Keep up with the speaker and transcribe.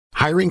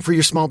Hiring for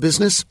your small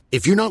business?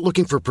 If you're not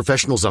looking for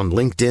professionals on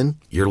LinkedIn,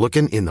 you're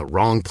looking in the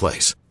wrong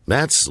place.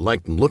 That's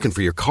like looking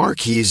for your car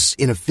keys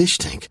in a fish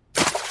tank.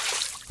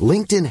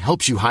 LinkedIn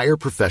helps you hire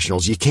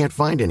professionals you can't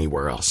find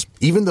anywhere else,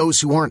 even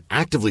those who aren't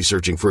actively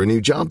searching for a new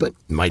job but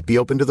might be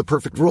open to the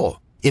perfect role.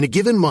 In a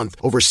given month,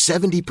 over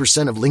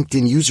 70% of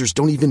LinkedIn users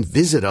don't even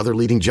visit other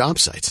leading job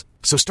sites.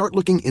 So start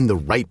looking in the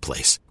right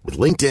place. With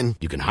LinkedIn,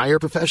 you can hire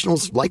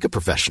professionals like a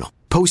professional.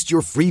 Post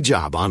your free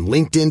job on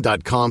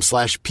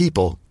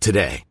linkedin.com/people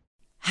today.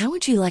 How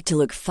would you like to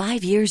look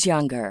 5 years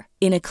younger?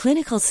 In a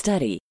clinical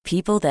study,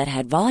 people that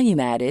had volume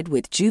added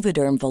with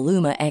Juvederm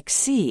Voluma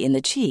XC in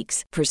the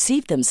cheeks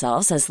perceived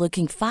themselves as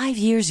looking 5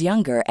 years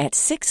younger at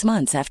 6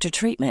 months after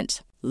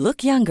treatment.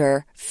 Look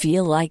younger,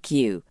 feel like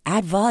you.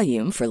 Add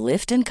volume for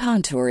lift and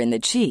contour in the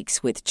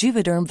cheeks with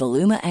Juvederm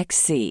Voluma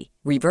XC.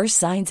 Reverse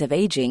signs of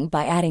aging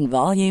by adding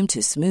volume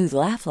to smooth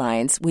laugh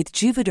lines with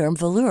Juvederm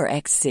Volure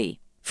XC.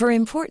 For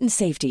important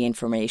safety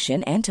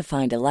information and to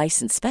find a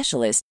licensed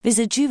specialist,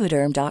 visit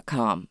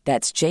Juvederm.com.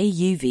 That's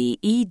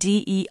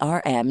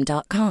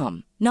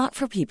JUVEDERM.com. Not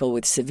for people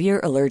with severe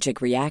allergic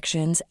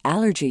reactions,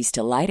 allergies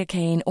to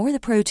lidocaine, or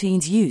the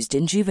proteins used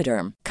in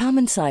Juvederm.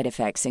 Common side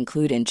effects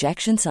include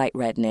injection site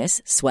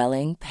redness,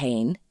 swelling,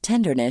 pain,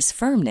 tenderness,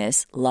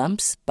 firmness,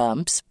 lumps,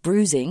 bumps,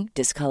 bruising,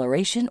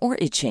 discoloration, or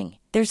itching.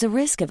 There's a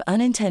risk of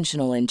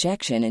unintentional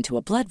injection into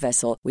a blood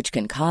vessel, which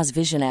can cause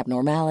vision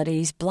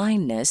abnormalities,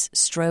 blindness,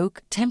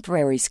 stroke,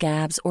 temporary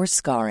scabs, or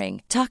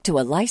scarring. Talk to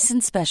a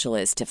licensed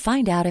specialist to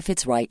find out if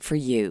it's right for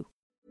you.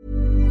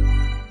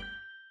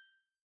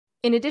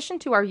 In addition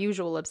to our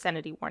usual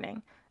obscenity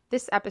warning,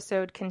 this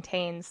episode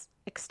contains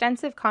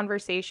extensive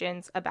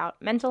conversations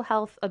about mental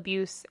health,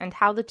 abuse, and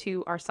how the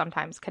two are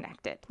sometimes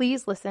connected.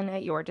 Please listen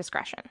at your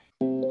discretion.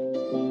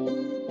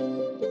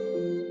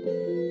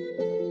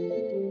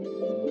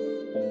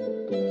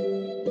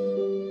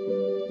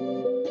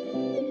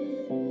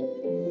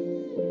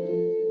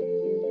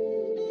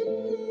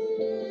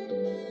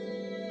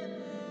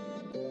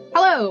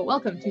 Hello,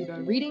 welcome to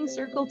the Reading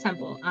Circle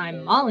Temple.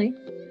 I'm Molly.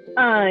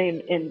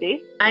 I'm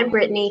Indy. I'm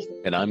Brittany.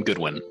 And I'm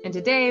Goodwin. And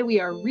today we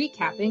are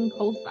recapping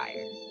Cold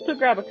Fire. So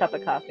grab a cup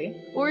of coffee.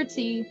 Or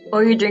tea.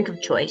 Or your drink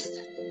of choice.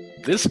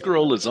 This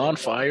Girl is on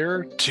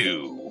Fire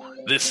 2.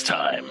 This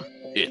time,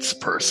 it's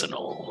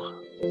personal.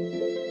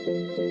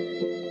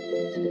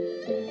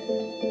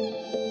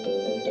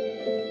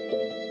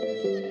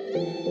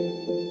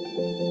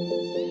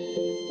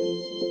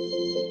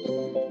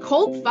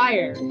 Cold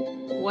Fire.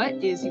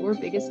 What is your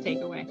biggest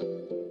takeaway?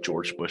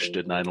 George Bush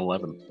did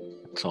 9/11.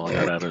 That's all I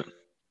got out of it.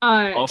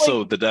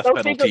 Also, the death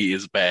penalty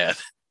is bad.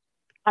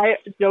 I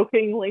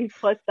jokingly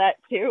put that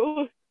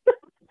too.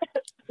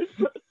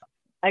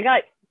 I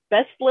got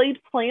best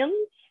laid plans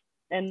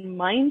and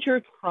mind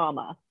your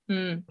trauma.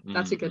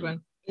 That's a good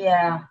one.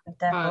 Yeah,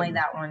 definitely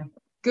that one.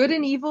 Good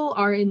and evil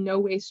are in no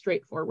way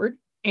straightforward.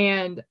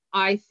 And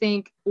I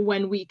think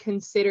when we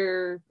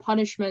consider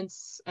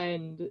punishments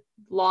and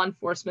law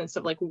enforcement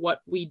stuff, like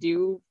what we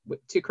do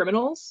to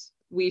criminals,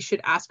 we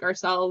should ask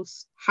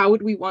ourselves, how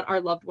would we want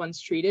our loved ones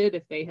treated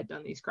if they had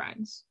done these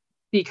crimes?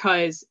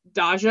 Because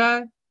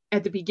Daja,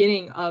 at the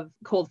beginning of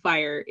Cold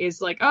Fire, is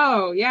like,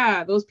 oh,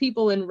 yeah, those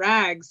people in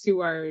rags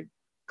who are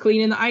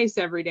cleaning the ice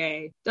every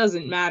day.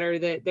 Doesn't matter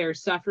that they're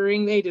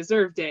suffering. They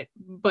deserved it.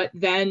 But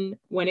then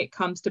when it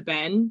comes to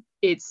Ben,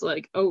 it's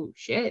like, oh,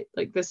 shit.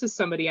 Like, this is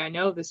somebody I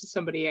know. This is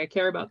somebody I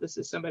care about. This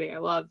is somebody I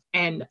love.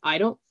 And I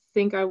don't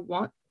think I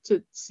want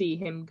to see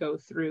him go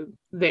through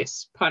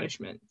this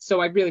punishment.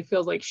 So I really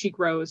feel like she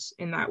grows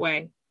in that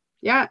way.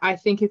 Yeah, I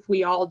think if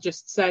we all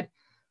just said,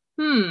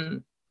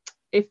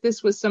 if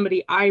this was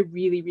somebody I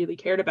really, really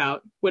cared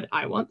about, would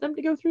I want them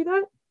to go through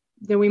that?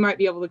 Then we might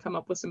be able to come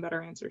up with some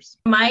better answers.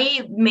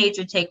 My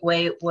major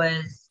takeaway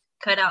was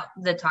cut out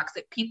the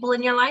toxic people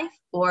in your life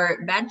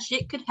or bad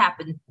shit could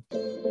happen.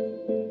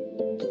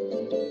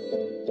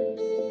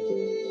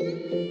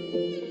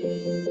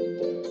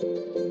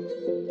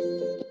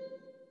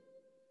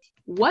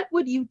 What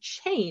would you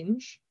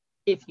change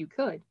if you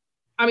could?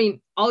 I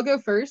mean, I'll go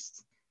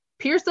first.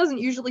 Pierce doesn't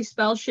usually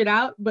spell shit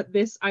out, but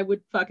this I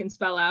would fucking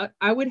spell out.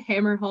 I would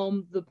hammer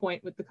home the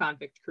point with the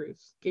convict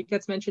cruise. It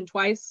gets mentioned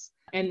twice,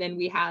 and then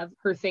we have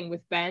her thing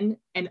with Ben,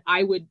 and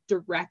I would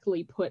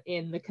directly put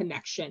in the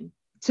connection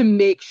to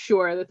make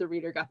sure that the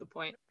reader got the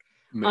point.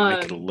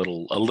 Make it a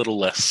little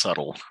less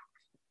subtle.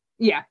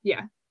 Yeah.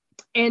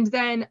 And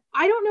then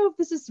I don't know if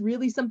this is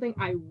really something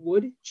I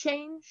would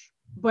change,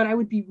 but I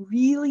would be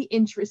really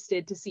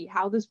interested to see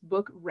how this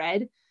book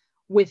read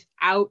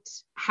without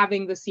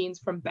having the scenes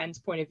from Ben's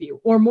point of view.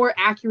 Or more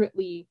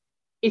accurately,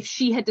 if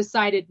she had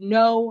decided,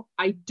 no,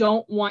 I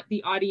don't want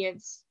the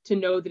audience to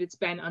know that it's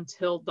Ben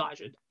until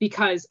Daja.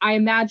 Because I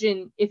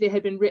imagine if it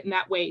had been written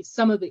that way,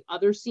 some of the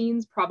other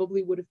scenes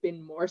probably would have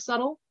been more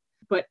subtle.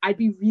 But I'd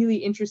be really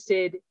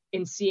interested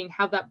in seeing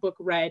how that book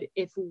read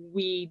if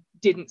we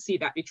didn't see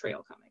that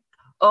betrayal coming.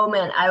 Oh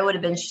man, I would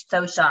have been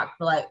so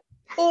shocked. Like,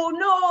 oh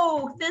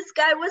no, this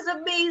guy was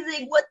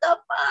amazing. What the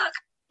fuck?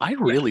 I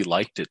really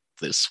liked it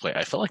this way.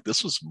 I felt like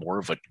this was more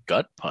of a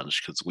gut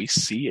punch because we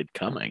see it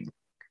coming.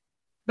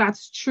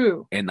 That's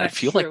true. And That's I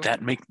feel true. like that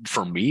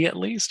for me at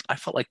least, I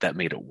felt like that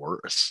made it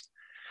worse.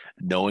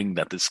 Knowing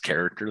that this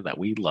character that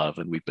we love,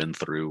 and we've been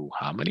through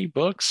how many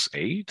books?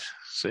 8,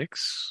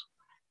 6?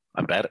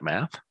 I'm bad at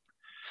math.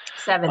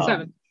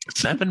 7.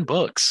 7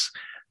 books.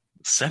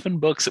 7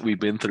 books that we've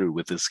been through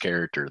with this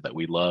character that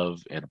we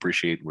love and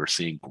appreciate. We're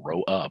seeing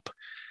grow up,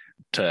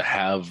 to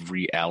have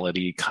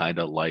reality kind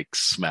of like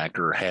smack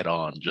her head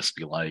on, just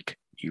be like,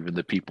 even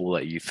the people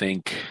that you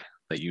think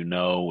that you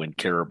know and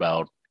care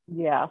about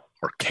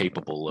are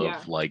capable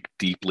of like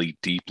deeply,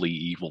 deeply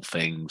evil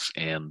things.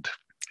 And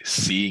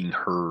seeing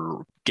her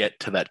get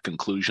to that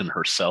conclusion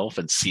herself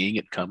and seeing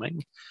it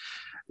coming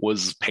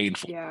was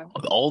painful.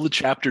 All the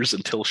chapters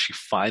until she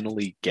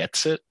finally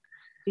gets it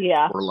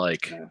were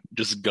like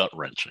just gut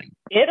wrenching.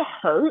 It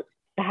hurt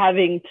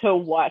having to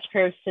watch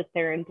her sit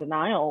there in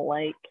denial.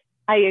 Like,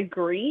 I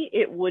agree,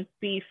 it would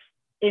be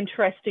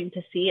interesting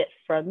to see it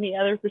from the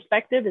other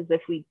perspective, as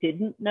if we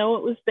didn't know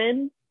it was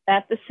Ben.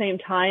 At the same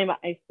time,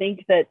 I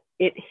think that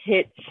it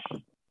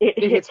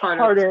hits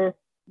harder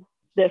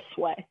this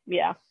way.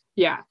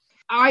 Yeah,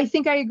 I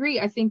think I agree.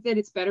 I think that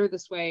it's better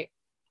this way.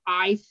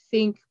 I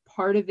think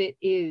part of it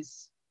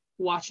is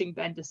watching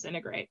Ben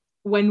disintegrate.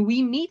 When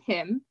we meet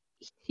him,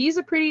 he's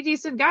a pretty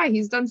decent guy.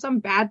 He's done some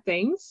bad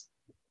things,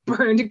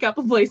 burned a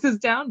couple places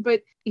down,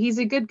 but he's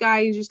a good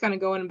guy. He's just kind of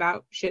going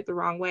about shit the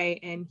wrong way,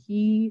 and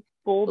he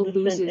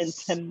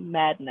loses into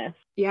madness.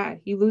 Yeah,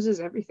 he loses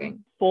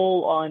everything.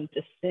 Full on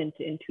descent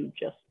into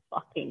just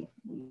fucking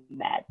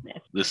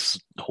madness. This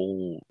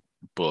whole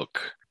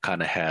book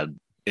kind of had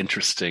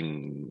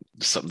something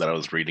that I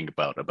was reading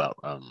about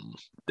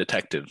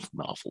detective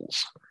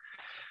novels,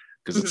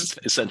 because it's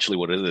essentially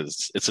what it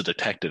is. It's a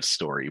detective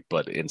story,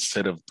 but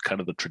instead of kind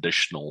of the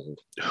traditional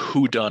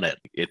whodunit,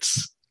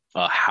 it's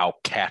how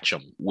catch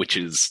 'em, which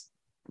is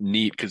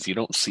neat because you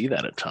don't see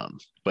that a ton,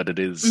 but it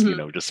is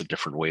just a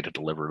different way to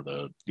deliver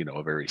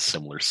a very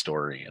similar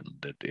story.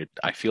 And it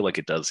I feel like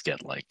it does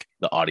get like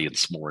the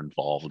audience more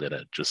involved in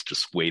it,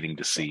 just waiting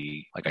to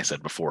see, like I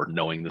said before,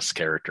 knowing this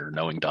character,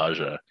 knowing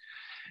Daja,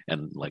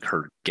 and like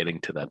her getting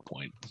to that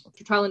point.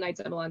 Twilight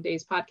Nights Emelon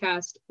Days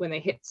podcast, when they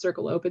hit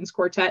Circle Opens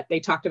Quartet, they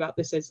talked about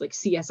this as like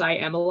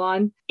CSI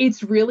Emelon.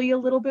 It's really a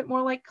little bit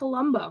more like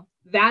Columbo.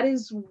 That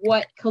is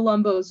what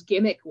Columbo's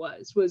gimmick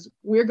was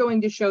we're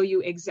going to show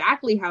you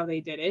exactly how they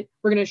did it.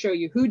 We're going to show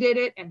you who did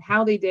it and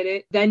how they did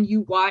it. Then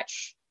you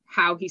watch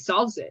how he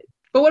solves it.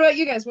 But what about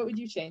you guys? What would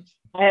you change?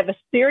 I have a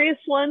serious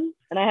one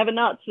and I have a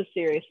not so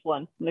serious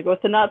one. I'm going to go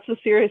with the not so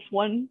serious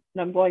one,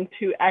 and I'm going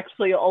to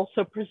actually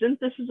also present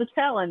this as a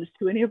challenge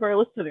to any of our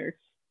listeners.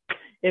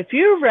 If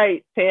you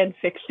write fan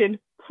fiction,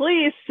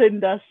 please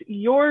send us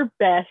your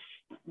best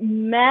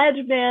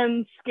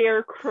Madman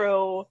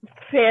Scarecrow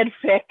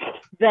fanfic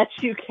that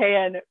you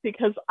can,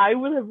 because I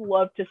would have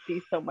loved to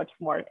see so much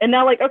more. And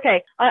now,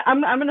 okay, I'm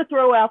going to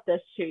throw out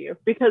this to you,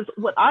 because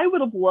what I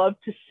would have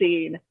loved to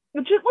see,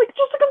 just like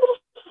a little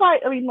side,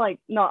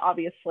 not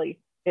obviously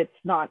it's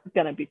not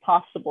going to be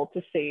possible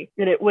to see,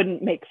 and it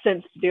wouldn't make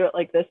sense to do it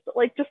like this, but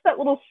just that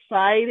little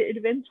side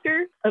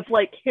adventure of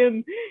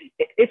him,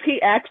 if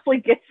he actually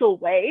gets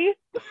away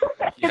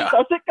and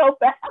doesn't go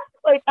back.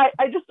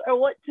 I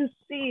want to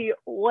see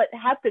what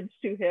happens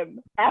to him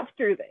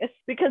after this,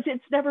 because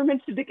it's never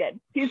mentioned again.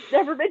 He's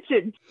never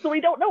mentioned, so we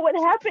don't know what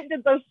happened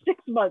in those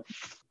 6 months.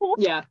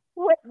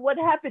 What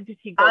happened? Did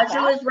he go back?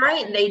 Aja was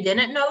right. They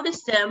didn't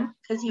notice him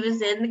because he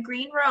was in the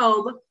green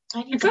robe.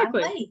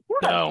 Exactly.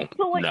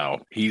 No,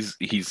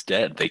 he's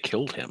dead. They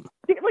killed him.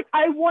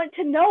 I want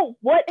to know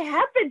what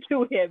happened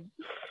to him.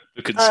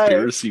 The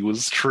conspiracy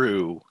was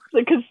true.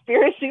 The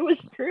conspiracy was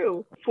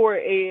true. For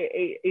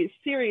a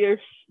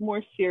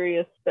more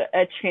serious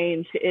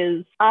change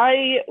is,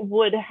 I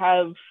would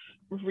have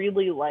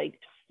really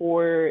liked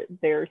for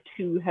there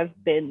to have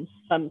been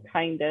some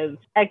kind of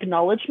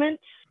acknowledgement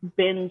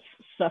Ben's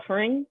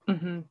suffering.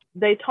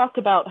 They talked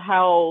about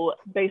how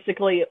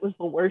basically it was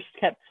the worst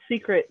kept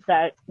secret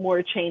that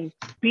Morachain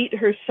beat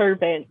her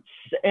servants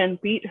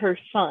and beat her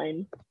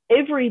son.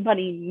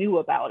 Everybody knew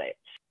about it,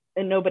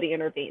 and nobody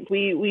intervened.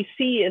 We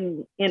see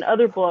in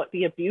other books,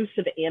 the abuse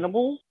of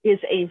animals is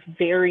a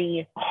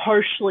very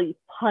harshly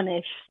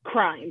punished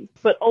crime,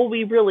 but all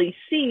we really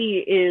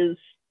see is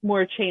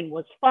Morachain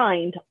was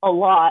fined a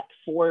lot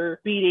for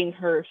beating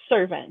her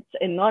servants,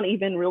 and not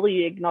even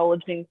really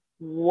acknowledging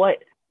what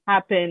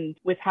happened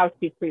with how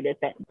she treated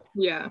Ben.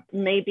 Yeah.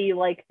 Maybe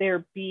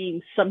there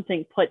being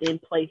something put in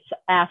place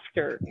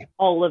after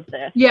all of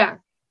this. Yeah.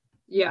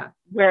 Yeah.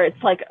 Where it's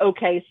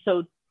okay,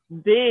 so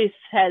this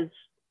has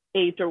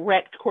a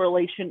direct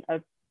correlation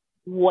of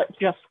what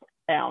just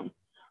went down.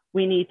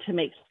 We need to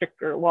make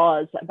stricter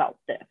laws about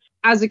this.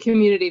 As a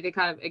community, they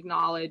kind of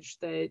acknowledge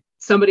that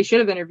somebody should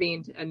have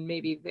intervened, and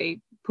maybe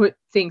they put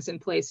things in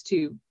place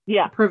to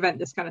prevent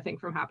this kind of thing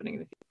from happening in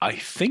the future. I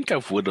think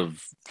I would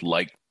have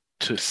liked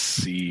to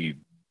see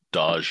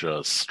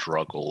Daja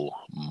struggle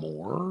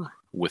more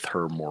with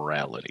her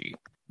morality.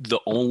 The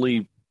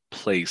only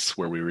place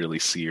where we really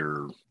see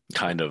her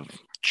kind of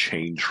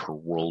change her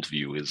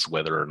worldview is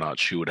whether or not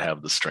she would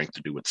have the strength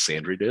to do what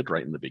Sandry did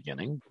right in the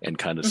beginning, and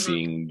kind of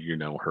seeing,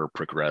 her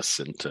progress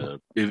into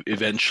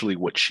eventually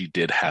what she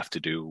did have to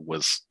do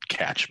was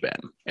catch Ben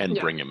and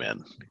bring him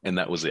in. And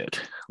that was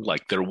it.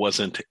 Like, there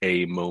wasn't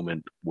a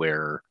moment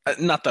where,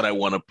 not that I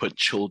want to put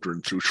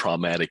children through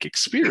traumatic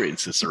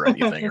experiences or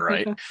anything,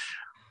 right?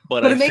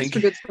 But it makes for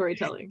good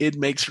storytelling. It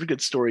makes for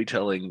good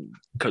storytelling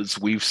because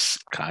we've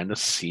kind of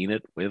seen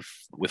it with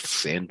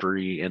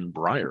Sandry and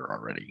Briar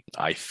already.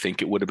 I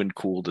think it would have been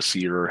cool to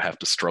see her have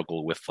to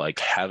struggle with like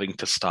having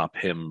to stop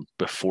him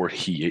before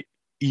he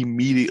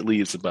immediately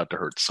is about to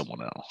hurt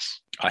someone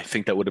else. I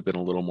think that would have been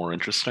a little more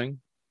interesting,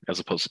 as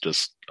opposed to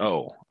just,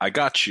 oh, I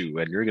got you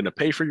and you're going to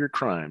pay for your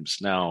crimes.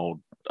 Now,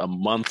 a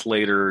month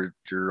later,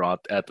 you're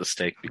at the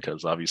stake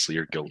because obviously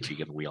you're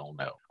guilty, and we all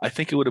know. I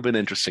think it would have been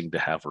interesting to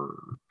have her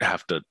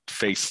have to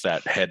face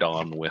that head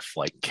on with,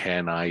 like,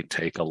 can I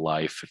take a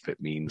life if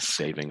it means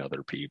saving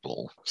other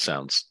people?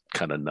 Sounds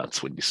kind of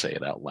nuts when you say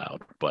it out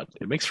loud, but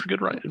it makes for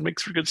good It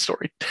makes for good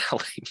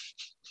storytelling.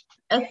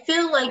 I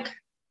feel like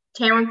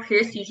Tamara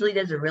Pierce usually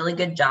does a really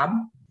good job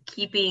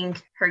keeping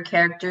her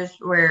characters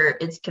where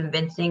it's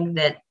convincing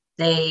that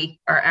they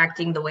are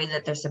acting the way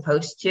that they're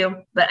supposed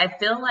to. But I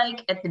feel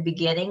like at the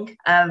beginning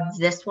of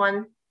this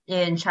one,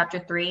 in chapter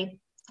 3,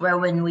 where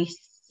when we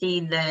see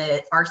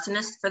the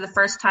arsonist for the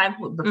first time,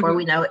 before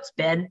we know it's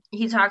Ben,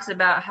 he talks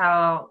about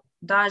how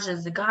Dahj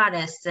is a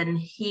goddess and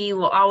he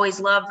will always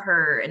love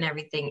her and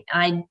everything.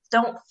 And I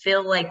don't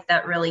feel like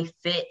that really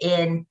fit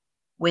in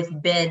with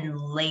Ben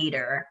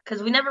later,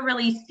 because we never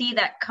really see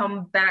that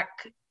come back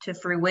to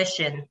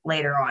fruition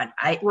later on.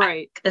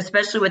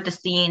 Especially with the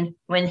scene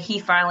when he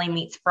finally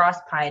meets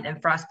Frostpine, and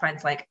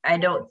Frostpine's like, I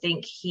don't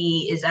think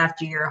he is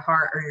after your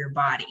heart or your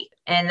body.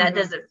 And that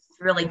doesn't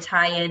really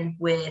tie in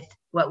with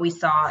what we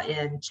saw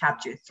in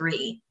chapter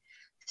 3.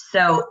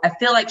 So I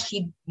feel like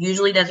she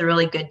usually does a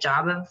really good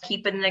job of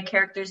keeping the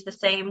characters the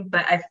same,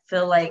 but I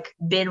feel like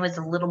Ben was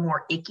a little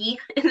more icky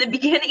in the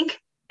beginning.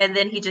 And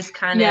then he just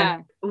kind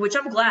of, which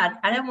I'm glad.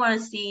 I didn't want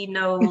to see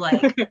no,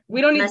 like,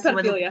 we don't need messing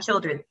with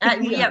children. I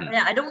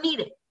don't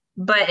need it.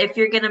 But if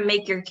you're going to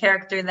make your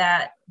character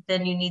that,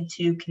 then you need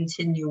to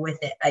continue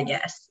with it, I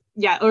guess.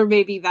 Yeah, or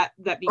maybe that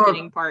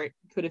beginning part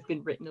could have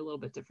been written a little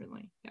bit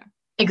differently. Yeah,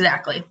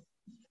 exactly.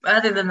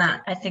 Other than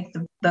that, I think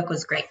the book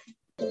was great.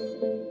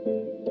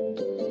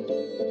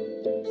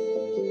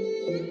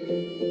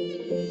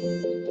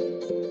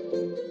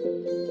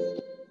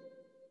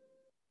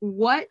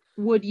 What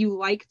would you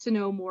like to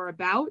know more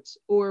about,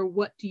 or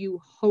what do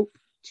you hope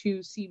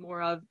to see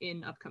more of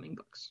in upcoming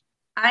books?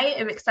 I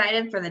am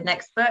excited for the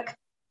next book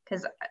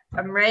because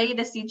I'm ready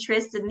to see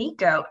Triss and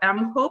Nico.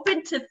 I'm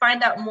hoping to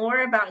find out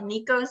more about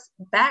Nico's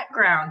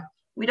background.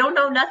 We don't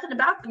know nothing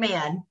about the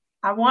man.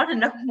 I want to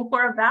know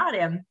more about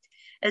him,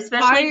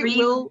 especially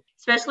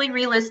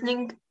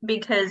re-listening,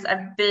 because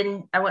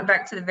I went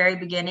back to the very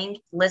beginning,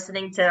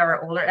 listening to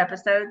our older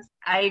episodes.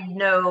 I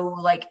know,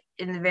 like,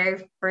 in the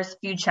very first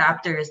few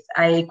chapters,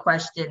 I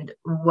questioned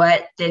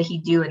what did he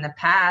do in the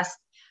past,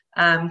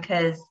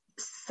 because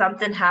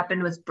something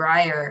happened with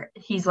Briar.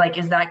 He's like,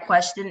 is that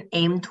question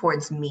aimed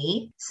towards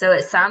me? So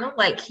it sounded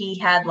like he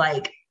had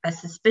like a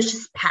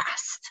suspicious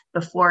past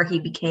before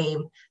he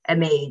became a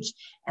mage,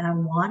 and I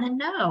want to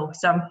know.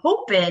 So I'm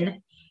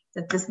hoping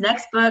that this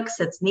next book,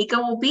 since Nico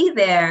will be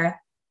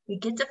there, we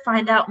get to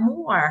find out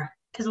more,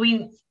 because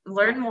we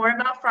learn more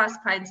about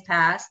Frostpine's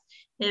past,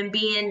 him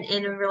being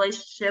in a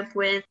relationship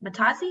with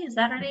Matazi, is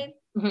that her name?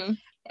 Mm-hmm.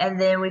 And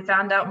then we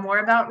found out more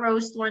about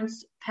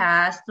Rosethorn's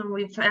past, and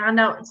we found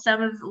out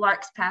some of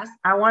Lark's past.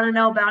 I want to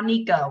know about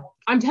Nico.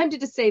 I'm tempted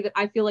to say that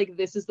I feel like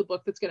this is the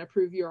book that's going to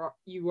prove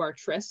you are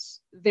Triss.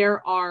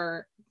 There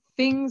are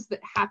things that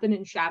happen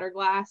in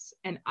Shatterglass,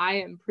 and I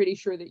am pretty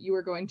sure that you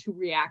are going to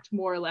react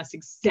more or less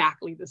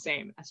exactly the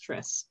same as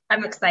Triss.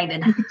 I'm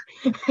excited.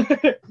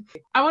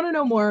 I want to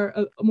know more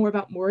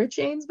about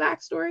Morachane's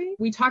backstory.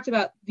 We talked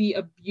about the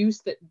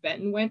abuse that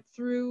Ben went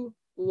through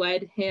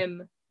led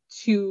him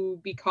to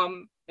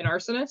become an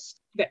arsonist,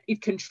 that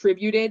it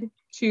contributed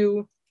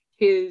to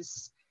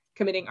his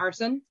committing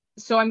arson.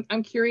 So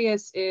I'm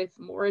curious if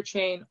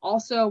Morachane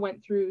also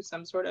went through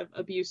some sort of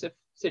abusive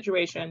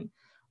situation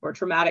or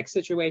traumatic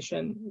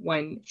situation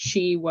when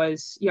she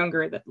was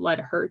younger that led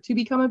her to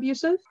become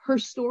abusive. Her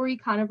story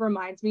kind of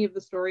reminds me of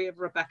the story of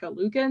Rebecca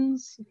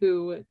Lukens,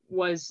 who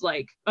was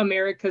like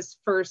America's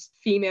first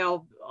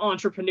female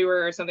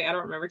entrepreneur or something. I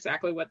don't remember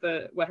exactly what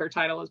her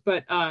title is,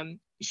 but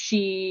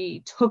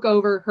she took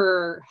over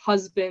her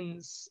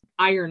husband's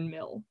iron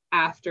mill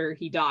after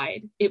he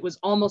died. It was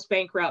almost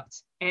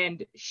bankrupt,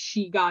 and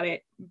she got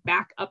it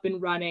back up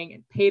and running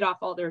and paid off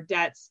all their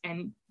debts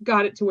and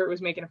got it to where it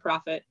was making a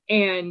profit.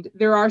 And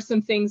there are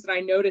some things that I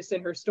noticed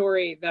in her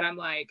story that I'm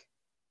like,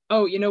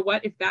 oh, you know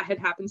what? If that had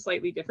happened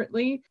slightly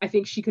differently, I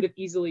think she could have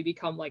easily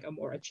become like a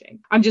Morachane.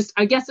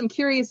 I guess I'm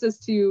curious as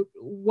to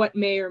what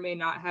may or may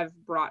not have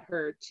brought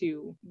her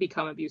to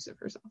become abusive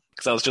herself.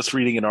 Because I was just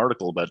reading an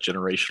article about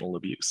generational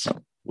abuse,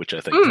 which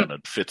I think kind of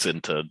fits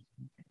into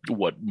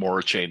what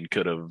Morachane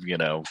could have,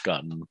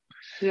 gotten.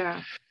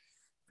 Yeah.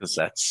 because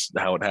that's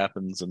how it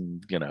happens,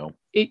 and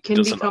it can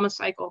doesn't- become a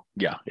cycle.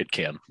 yeah, it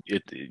can.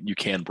 You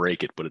can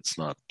break it, but it's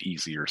not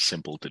easy or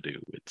simple to do.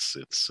 It's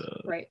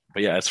Right.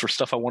 But yeah, as for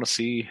stuff I want to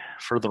see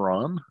further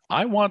on,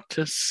 I want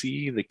to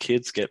see the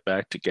kids get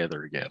back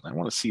together again. I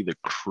want to see the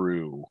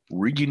crew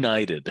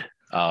reunited.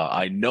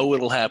 I know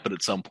it'll happen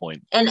at some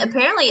point. And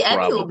apparently Evie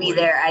will be Probably.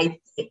 there, I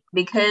think,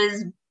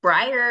 because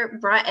Briar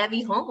brought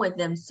Evie home with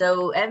him.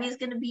 So Evie's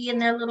going to be in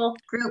their little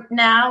group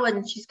now,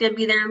 and she's going to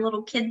be their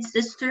little kid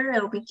sister.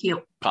 It'll be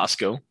cute.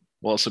 Pasco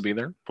will also be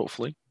there,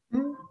 hopefully.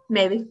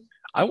 Maybe.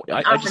 I Off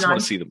just and want on.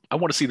 to see them. I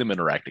want to see them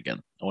interact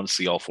again. I want to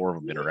see all four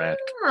of them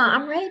interact. Yeah,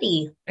 I'm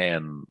ready.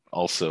 And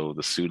also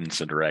the students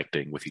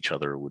interacting with each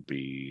other would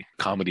be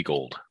comedy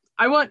gold.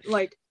 I want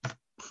like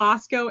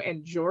Pasco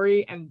and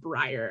Jory and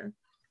Briar.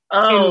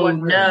 Oh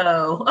one room.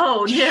 no.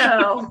 Oh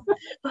no.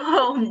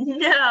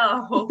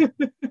 Oh no.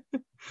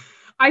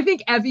 I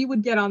think Evie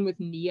would get on with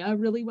Nia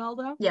really well,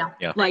 though. Yeah.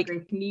 Yeah. Like,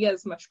 agree. Nia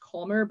is much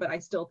calmer, but I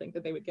still think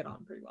that they would get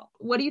on pretty well.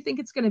 What do you think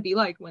it's going to be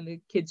like when the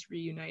kids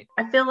reunite?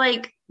 I feel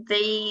like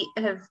they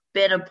have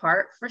been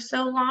apart for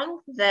so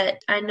long that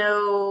I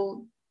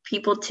know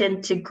people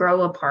tend to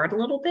grow apart a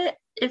little bit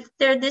if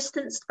they're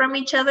distanced from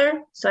each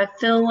other. So I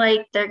feel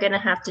like they're going to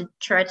have to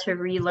try to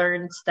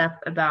relearn stuff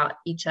about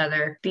each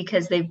other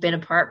because they've been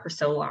apart for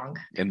so long.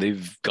 And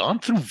they've gone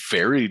through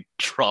very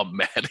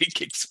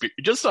traumatic experience,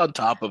 just on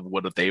top of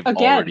what they've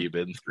Again. already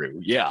been through.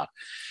 Yeah.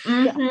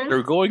 Mhm.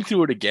 They're going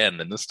through it again,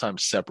 and this time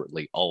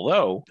separately.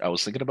 Although, I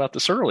was thinking about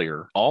this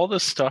earlier, all the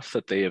stuff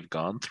that they have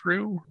gone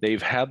through,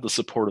 they've had the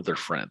support of their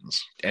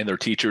friends and their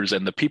teachers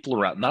and the people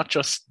around, not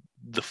just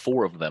the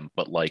four of them,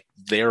 but like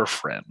their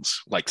friends.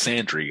 Like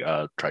Sandry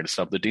tried to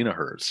stop the Dean of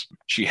hers.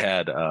 She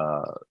had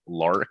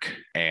Lark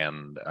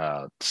and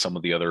some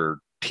of the other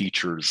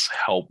teachers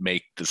help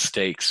make the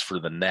stakes for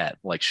the net.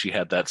 Like she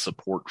had that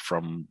support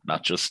from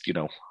not just,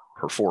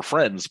 her four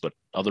friends, but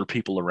other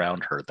people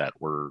around her that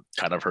were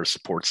kind of her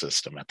support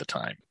system at the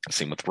time.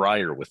 Same with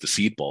Briar with the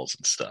seed balls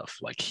and stuff.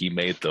 Like he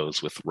made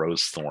those with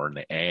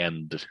Rosethorn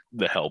and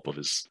the help of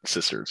his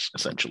sisters,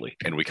 essentially.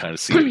 And we kind of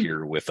see it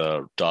here with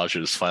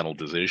Daj's final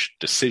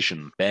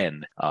decision,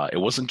 Ben. It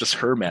wasn't just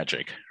her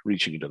magic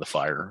reaching into the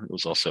fire. It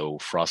was also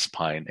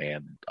Frostpine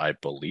and I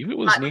believe it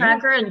was Nia.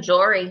 Nutcracker and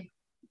Jory.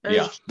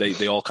 Yeah,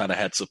 they all kind of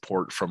had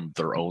support from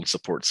their own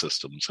support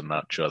systems and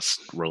not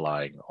just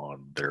relying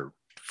on their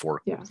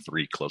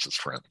three closest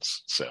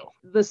friends. So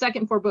The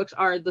second 4 books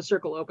are the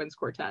Circle Opens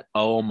Quartet.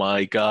 oh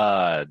my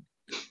god,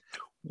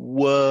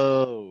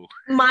 whoa,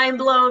 Mind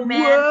blown,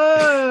 man.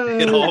 Whoa!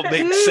 it all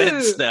makes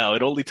sense now.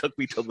 It only took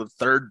me till the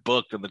third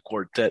book in the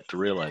quartet to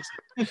realize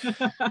it.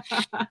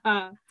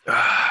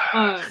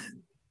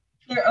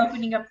 They're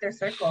opening up their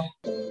circle.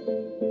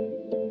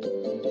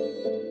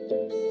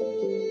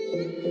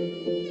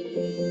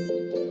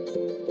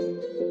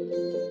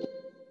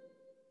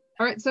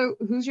 All right, so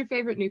who's your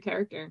favorite new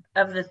character?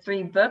 Of the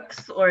 3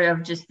 books or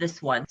of just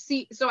this one?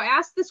 See, so I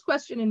asked this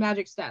question in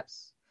Magic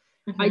Steps.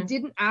 I Mhm.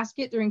 didn't ask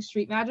it during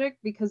Street Magic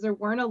because there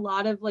weren't a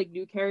lot of like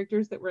new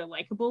characters that were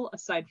likable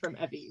aside from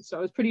Evie. So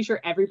I was pretty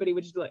sure everybody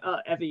would just be like, oh,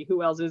 Evie,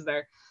 who else is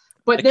there?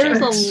 But The there's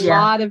cats. a Yeah.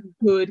 lot of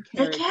good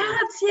The characters.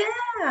 cats,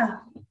 yeah.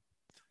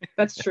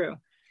 That's true.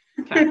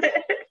 Okay.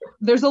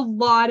 There's a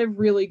lot of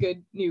really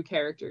good new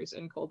characters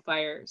in Cold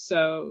Fire.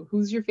 So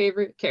who's your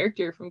favorite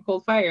character from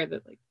Cold Fire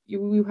that like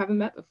you haven't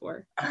met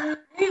before?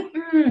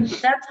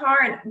 That's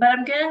hard, but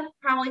I'm gonna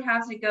probably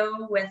have to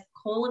go with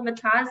Cole and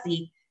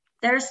Matazi.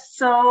 They're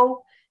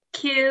so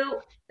cute,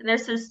 and they're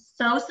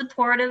so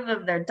supportive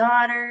of their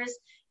daughters,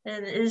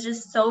 and it's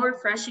just so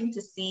refreshing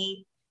to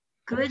see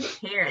good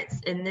parents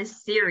in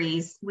this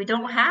series. We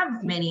don't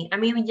have many. I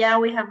mean, yeah,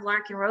 we have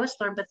Lark and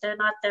Rosethorn, but they're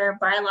not their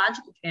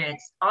biological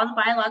parents. All the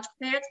biological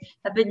parents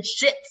have been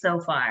shit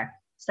so far.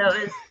 So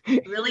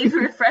it's really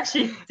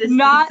refreshing to see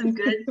some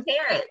good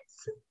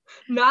parents.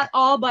 Not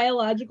all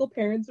biological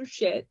parents are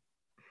shit.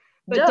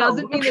 That No,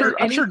 doesn't mean I'm sure there's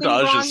anything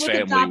Daj's wrong with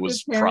family adoptive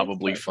was parents,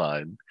 probably but-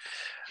 fine.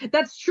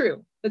 That's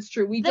true. That's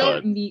true. We They-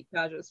 don't meet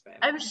Daj's family.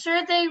 I'm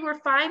sure they were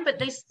fine, but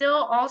they still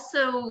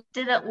also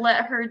didn't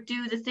let her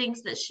do the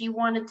things that she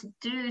wanted to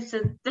do.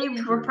 So they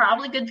were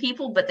probably good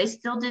people, but they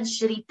still did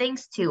shitty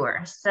things to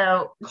her.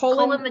 So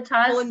Cole and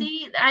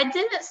Matazi, I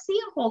didn't see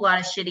a whole lot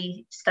of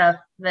shitty stuff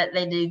that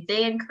they did.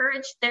 They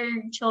encouraged their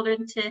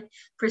children to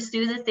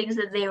pursue the things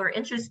that they were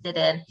interested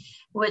in,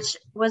 which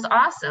was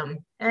awesome.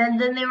 And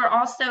then they were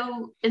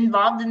also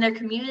involved in their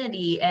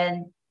community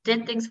and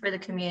did things for the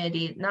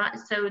community, not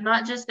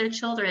just their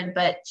children,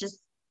 but just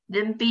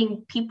them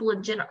being people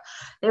in general.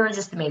 They were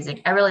just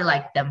amazing. I really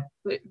liked them.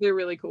 They're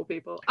really cool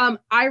people.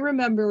 I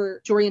remember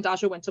Jory and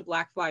Daja went to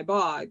Blackfly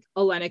Bog.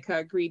 Alenica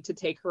agreed to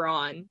take her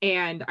on.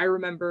 And I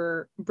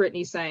remember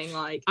Brittany saying,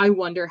 like, I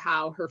wonder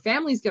how her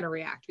family's going to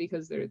react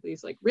because they're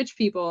these like rich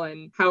people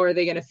and how are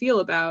they going to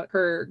feel about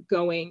her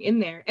going in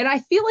there? And I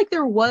feel like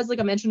there was like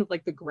a mention of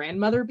like the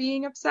grandmother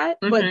being upset,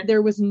 but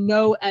there was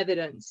no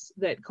evidence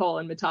that Cole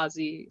and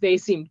Matazi, they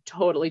seemed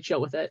totally chill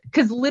with it.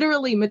 Because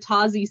literally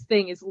Matazi's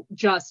thing is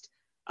just,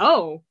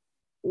 oh,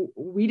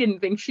 we didn't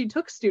think she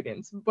took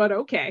students, but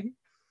okay.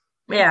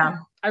 Yeah.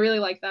 I really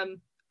like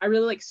them. I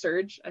really like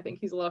Surge. I think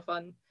he's a lot of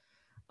fun.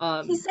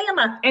 He's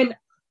Santa. And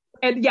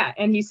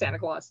he's Santa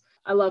Claus.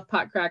 I love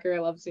Potcracker. I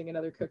love seeing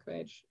another Cook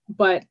Mage.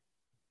 But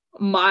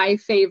my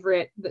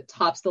favorite that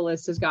tops the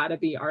list has got to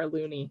be our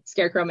Looney,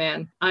 Scarecrow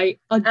Man. I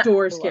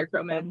adore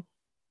Scarecrow Man.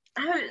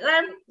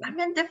 I'm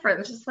indifferent.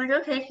 It's just like,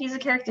 okay, he's a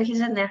character.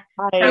 He's in there.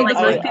 Like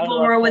most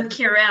people were with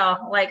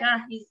Kirel. Like,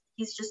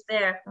 he's just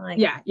there. Like,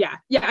 yeah.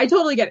 I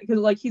totally get it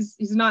because like he's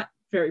not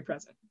very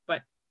present,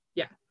 but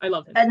yeah, I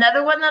love him.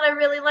 Another one that I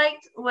really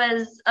liked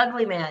was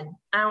Ugly Man.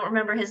 I don't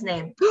remember his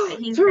name.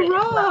 He's great as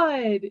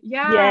well.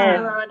 Yeah.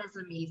 Tarod is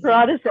amazing.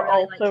 Tarod is really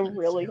also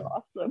really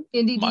awesome.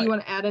 Indy, do you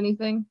want to add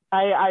anything?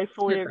 I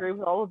fully agree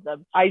with all of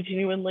them. I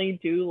genuinely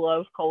do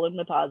love Colin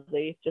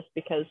Matazzi just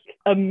because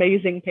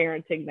amazing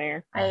parenting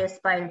there. I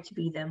aspire to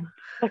be them.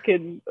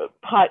 Fucking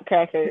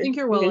Potcracker. I think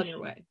you're well on your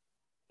way.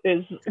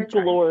 Is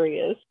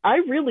glorious. I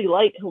really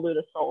like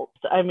Halluda Salt.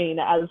 I mean,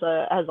 as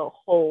a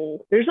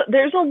whole, there's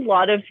a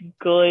lot of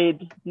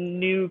good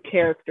new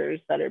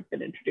characters that have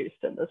been introduced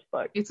in this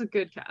book. It's a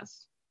good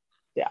cast.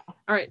 Yeah.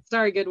 All right.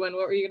 Sorry, Goodwin.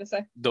 What were you gonna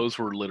say? Those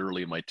were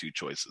literally my two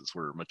choices.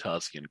 Were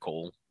Matazzi and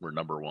Cole were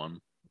number one,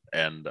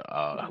 and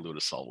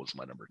Halluda Salt was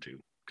my number two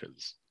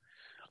because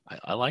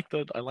I like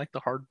the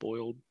hard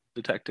boiled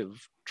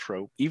detective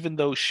trope, even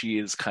though she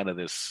is kind of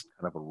a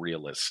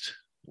realist.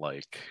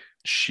 Like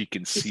she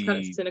can see kind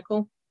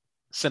of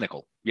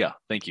cynical. Yeah,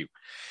 thank you.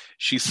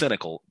 She's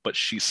cynical, but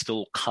she's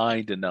still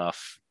kind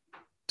enough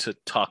to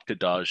talk to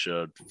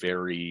Daja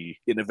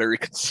in a very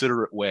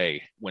considerate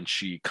way when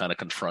she kind of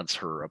confronts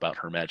her about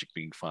her magic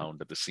being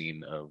found at the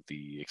scene of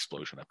the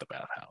explosion at the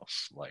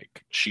bathhouse.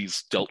 Like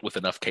she's dealt with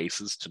enough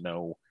cases to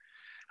know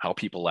how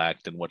people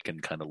act and what can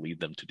kind of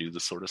lead them to do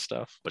this sort of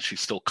stuff, but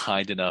she's still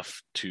kind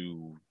enough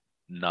to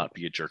not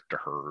be a jerk to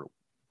her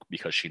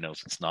because she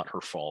knows it's not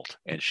her fault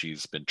and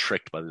she's been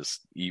tricked by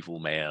this evil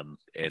man,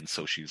 and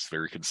so she's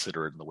very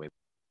considerate in the way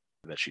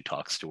that she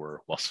talks to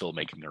her while still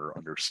making her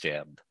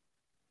understand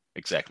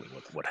exactly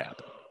what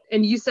happened.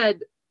 And you said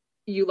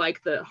you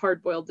like the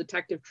hard-boiled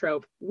detective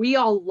trope. We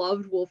all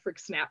loved Wulfric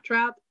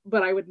Snaptrap,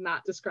 but I would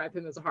not describe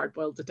him as a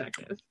hard-boiled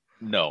detective.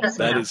 No,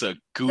 that is a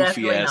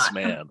goofy-ass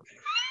man.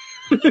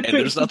 And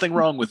there's nothing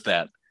wrong with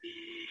that.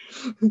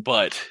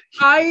 But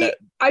I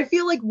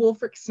feel like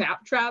Wulfric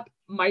Snaptrap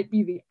might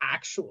be the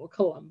actual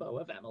Columbo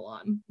of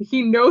Emelon.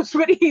 He knows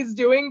what he's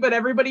doing, but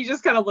everybody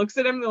just kind of looks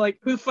at him. They're like,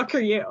 "Who the fuck are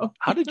you?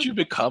 How did you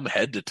become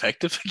head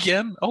detective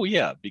again?" Oh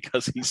yeah,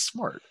 because he's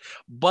smart,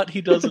 but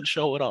he doesn't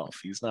show it off.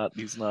 He's not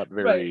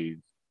very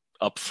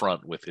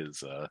upfront with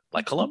his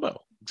like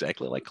Columbo.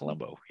 Exactly like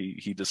Columbo.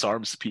 He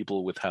disarms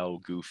people with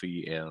how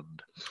goofy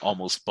and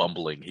almost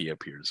bumbling he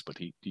appears, but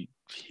he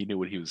knew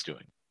what he was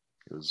doing.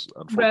 It was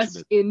unfortunate.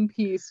 Rest in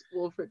peace,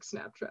 Wulfric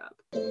Snaptrap.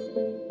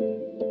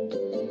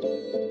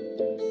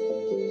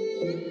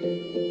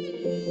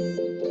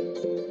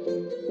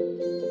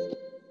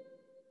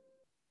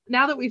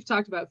 Now that we've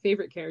talked about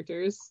favorite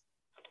characters,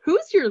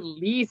 who's your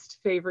least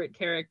favorite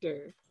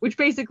character? Which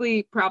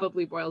basically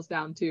probably boils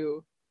down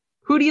to,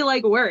 who do you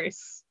like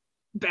worse,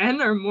 Ben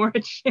or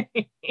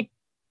Morchain?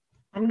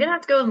 I'm gonna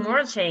have to go with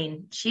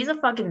Morchain. She's a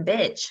fucking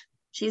bitch.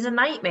 She's a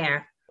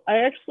nightmare. I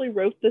actually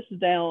wrote this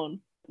down.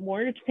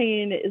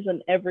 Morchain is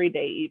an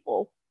everyday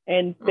evil,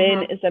 and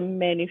Ben is a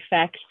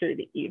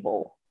manufactured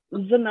evil.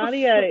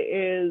 Zanadia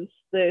is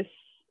this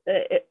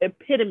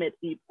epitome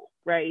evil,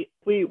 right?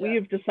 We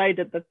have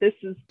decided that this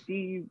is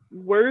the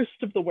worst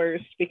of the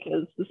worst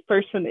because this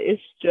person is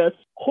just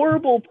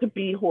horrible to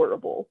be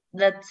horrible.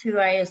 That's who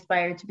I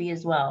aspire to be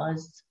as well.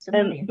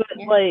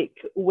 Like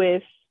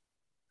with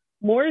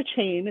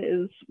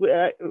Morchain is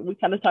we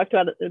kind of talked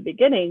about it at the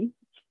beginning,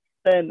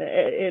 and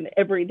in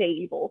everyday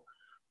evil.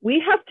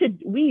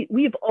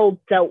 We've all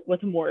dealt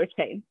with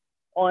Morchain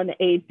on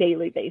a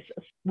daily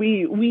basis.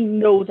 We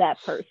know that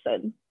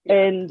person. Yeah.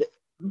 And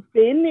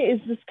Ben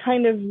is this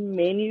kind of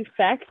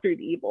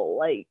manufactured evil.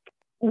 Like,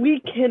 we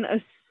can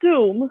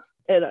assume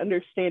an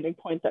understanding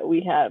point that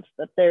we have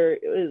that there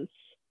is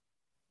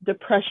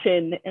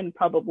depression and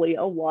probably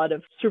a lot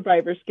of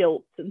survivor's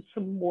guilt and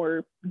some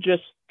more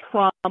just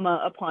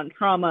trauma upon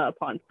trauma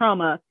upon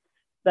trauma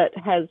that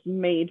has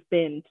made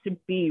Ben to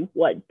be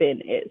what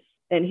Ben is.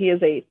 And he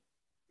is a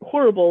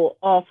horrible,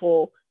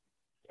 awful,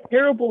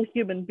 terrible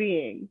human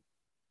being,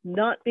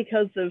 not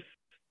because of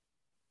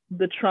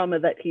the trauma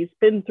that he's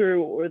been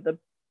through or the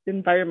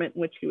environment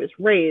in which he was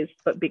raised,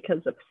 but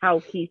because of how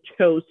he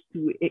chose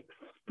to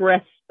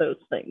express those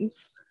things.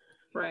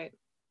 Right.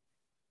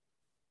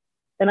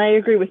 And I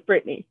agree with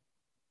Brittany.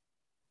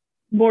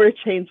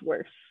 Morchain's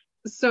worse.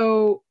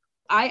 So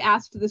I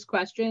asked this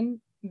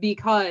question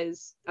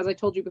because, as I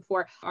told you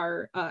before,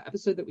 our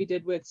episode that we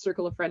did with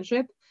Circle of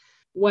Friendship,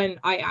 when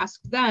I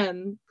asked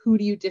them, who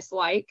do you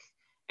dislike?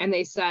 And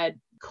they said,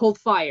 Cold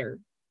Fire.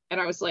 And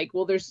I was like,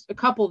 well, there's a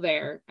couple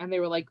there. And they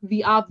were like,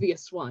 the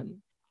obvious one.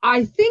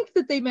 I think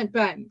that they meant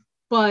Ben.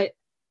 But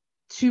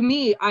to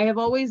me, I have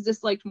always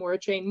disliked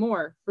Morchain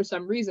more for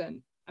some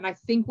reason. And I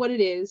think what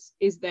it is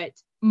that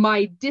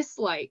my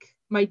dislike,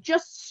 my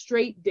just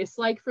straight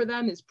dislike for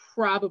them is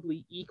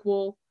probably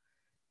equal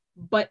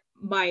but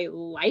my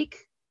like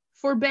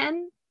for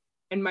Ben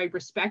and my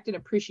respect and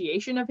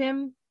appreciation of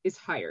him is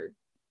higher.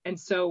 And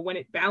so when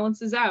it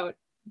balances out,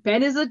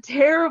 Ben is a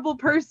terrible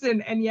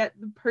person, and yet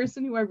the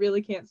person who I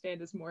really can't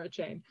stand is Mora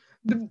Chain.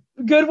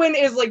 Goodwin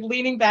is like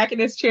leaning back in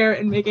his chair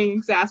and making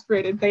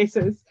exasperated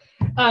faces.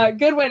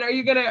 Goodwin, are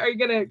you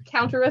gonna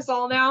counter us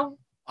all now?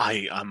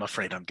 I'm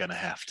afraid I'm gonna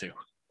have to.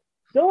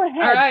 Go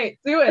ahead. All right,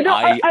 do it. No,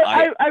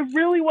 I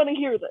really want to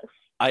hear this.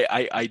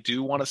 I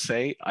do want to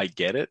say I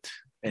get it,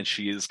 and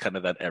she is kind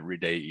of that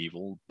everyday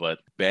evil, but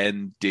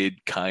Ben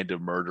did kind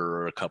of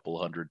murder a couple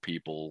hundred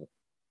people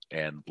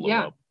and blow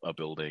up a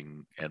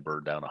building and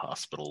burn down a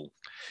hospital,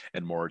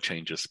 and Mora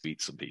Chain just beat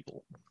some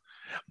people.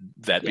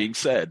 That being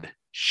said,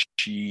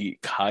 she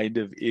kind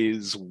of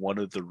is one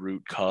of the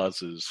root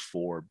causes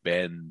for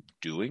Ben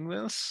doing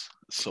this,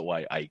 so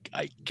I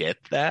get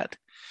that.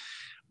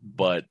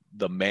 But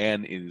the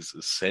man is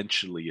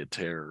essentially a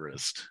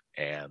terrorist,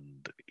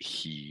 and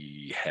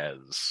he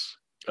has,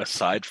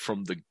 aside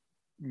from the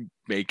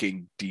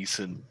making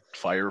decent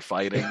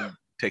firefighting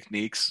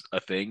techniques a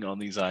thing on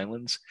these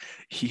islands,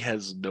 he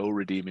has no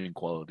redeeming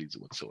qualities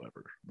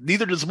whatsoever.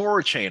 Neither does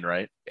Mora Chain,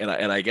 right? And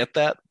I get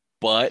that,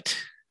 but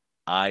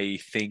I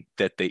think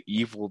that the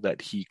evil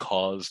that he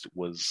caused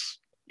was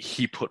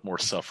he put more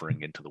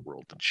suffering into the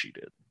world than she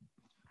did.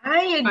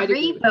 I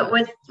agree, but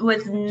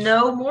with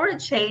no Mora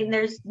Chain,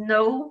 there's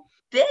no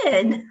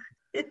Ben.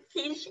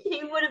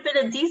 He would have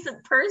been a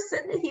decent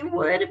person. He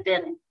would have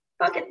been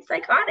fucking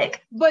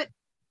psychotic. But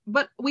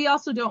we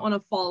also don't want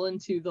to fall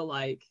into the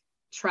like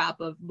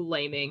trap of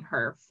blaming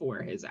her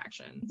for his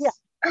actions. Yeah.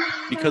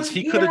 Because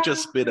he could have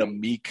just been a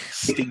meek,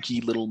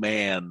 stinky little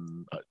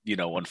man,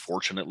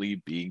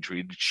 unfortunately being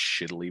treated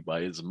shittily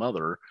by his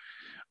mother.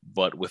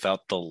 But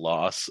without the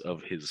loss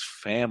of his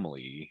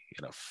family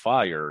in a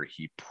fire,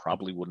 he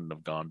probably wouldn't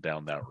have gone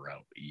down that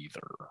route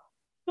either.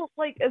 So,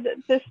 like,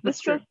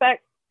 this goes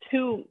back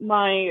to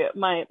my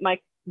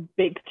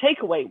big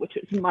takeaway, which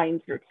is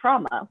mind your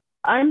trauma.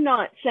 I'm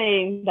not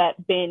saying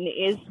that Ben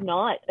is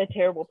not a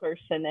terrible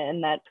person,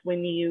 and that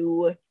when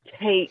you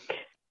take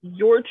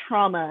your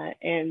trauma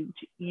and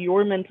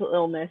your mental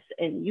illness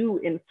and you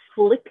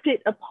inflict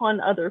it upon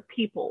other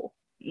people,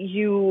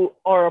 you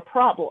are a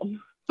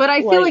problem. But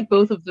I feel like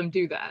both of them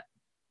do that.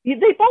 They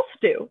both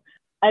do.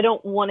 I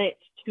don't want it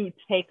to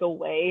take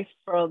away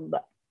from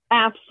the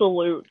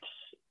absolute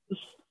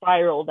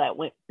spiral that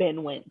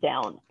Ben went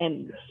down,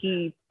 and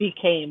he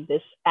became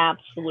this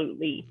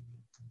absolutely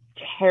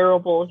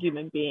terrible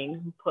human being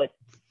who put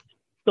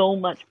so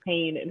much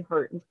pain and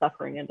hurt and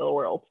suffering into the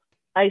world.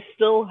 I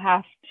still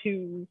have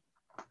to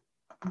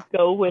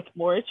go with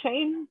Mora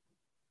Chain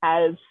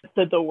as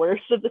the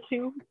worst of the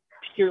two,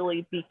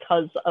 purely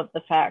because of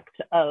the fact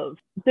of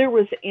there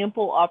was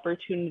ample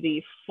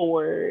opportunity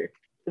for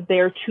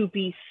there to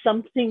be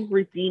something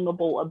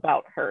redeemable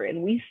about her,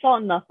 and we saw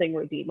nothing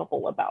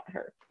redeemable about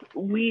her.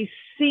 We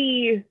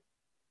see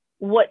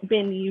what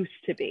Ben used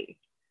to be,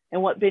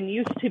 and what Ben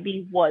used to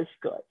be was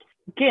good.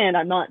 Again,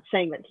 I'm not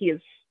saying that he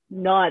is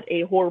not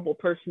a horrible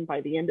person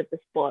by the end of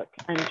this book.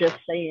 I'm just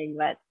saying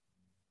that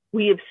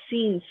we have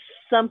seen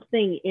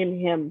something in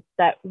him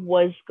that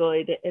was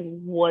good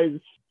and was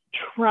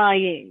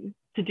trying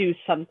to do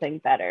something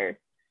better.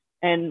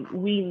 And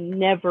we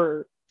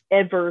never,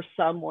 ever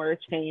saw Mora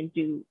Chain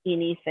do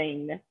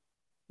anything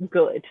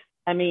good.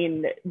 I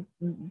mean,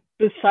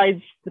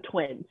 besides the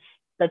twins,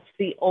 that's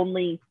the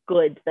only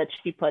good that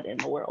she put in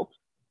the world.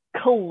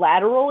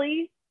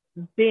 Collaterally,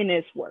 Ben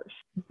is worse.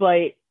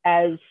 But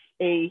as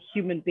a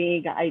human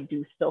being, I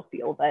do still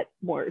feel that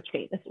Mora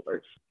Chain is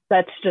worse.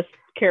 That's just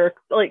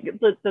character, like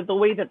the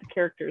way that the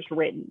character is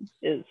written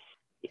is,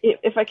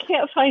 if I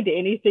can't find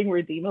anything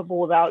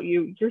redeemable about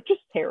you, you're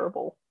just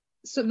terrible.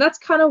 So that's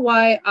kind of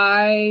why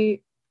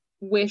I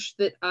wish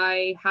that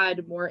I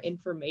had more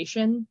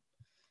information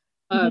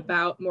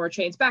about Mora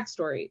Chain's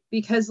backstory.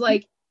 Because,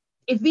 like,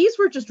 if these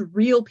were just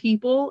real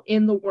people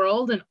in the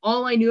world and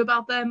all I knew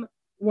about them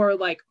were,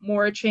 like,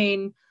 Mora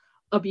Chain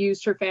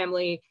abused her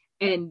family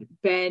and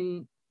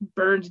Ben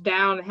burned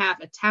down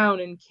half a town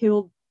and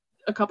killed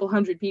a couple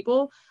hundred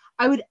people,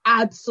 I would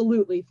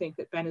absolutely think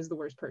that Ben is the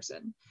worst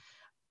person.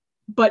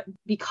 But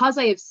because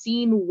I have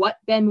seen what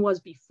Ben was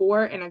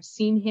before, and I've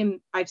seen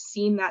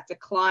that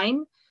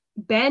decline,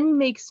 Ben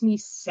makes me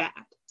sad.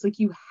 It's like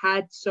you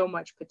had so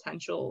much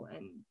potential,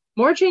 and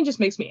Mora Chain just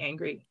makes me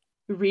angry.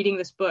 Reading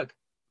this book,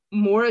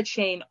 Mora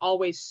Chain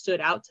always stood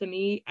out to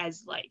me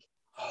as like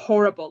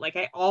horrible. Like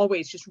I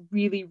always just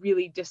really,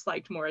 really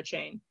disliked Mora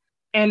Chain.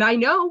 And I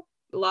know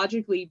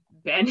logically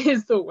Ben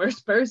is the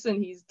worst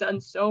person. He's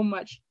done so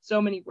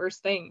many worse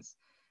things.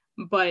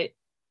 But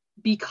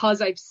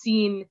because I've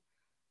seen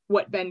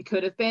what Ben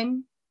could have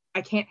been,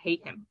 I can't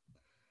hate him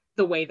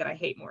the way that I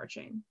hate Mora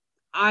Chain.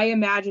 I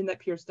imagine that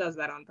Pierce does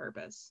that on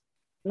purpose.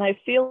 And I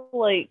feel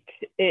like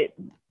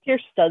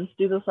Pierce does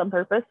do this on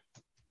purpose,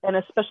 and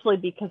especially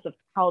because of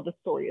how the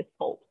story is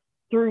told.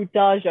 Through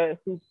Daja,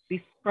 who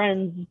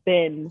befriends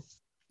Ben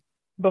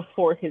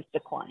before his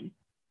decline.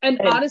 And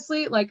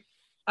honestly, like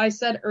I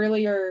said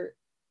earlier,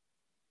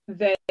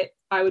 that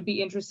I would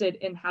be interested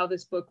in how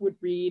this book would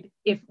read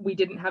if we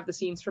didn't have the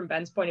scenes from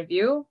Ben's point of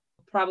view.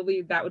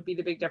 Probably that would be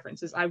the big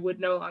difference, is I would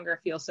no longer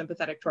feel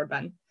sympathetic toward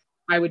Ben.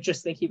 I would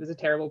just think he was a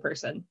terrible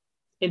person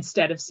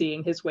instead of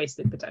seeing his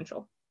wasted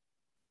potential.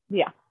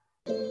 Yeah.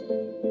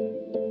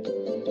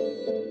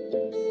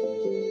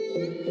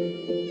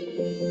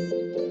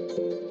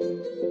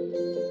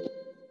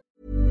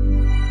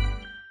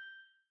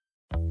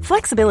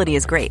 Flexibility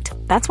is great.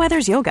 That's why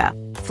there's yoga.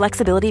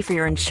 Flexibility for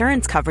your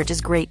insurance coverage is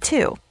great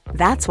too.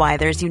 That's why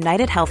there's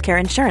United Healthcare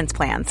Insurance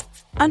Plans.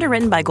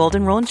 Underwritten by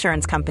Golden Rule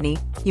Insurance Company,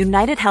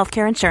 United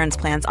Healthcare Insurance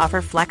Plans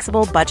offer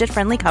flexible,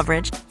 budget-friendly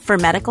coverage for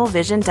medical,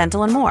 vision,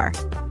 dental, and more.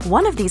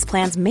 One of these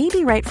plans may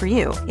be right for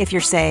you if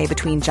you're, say,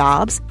 between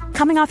jobs,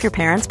 coming off your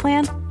parents'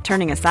 plan,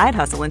 turning a side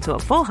hustle into a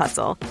full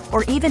hustle,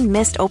 or even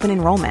missed open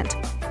enrollment.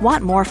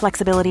 Want more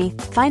flexibility?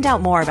 Find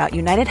out more about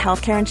United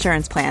Healthcare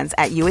Insurance Plans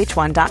at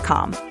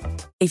uh1.com.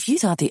 If you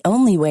thought the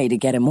only way to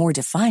get a more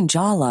defined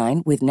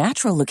jawline with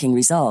natural-looking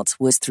results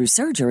was through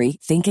surgery,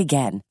 think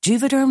again.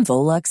 Juvederm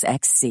Volux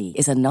XC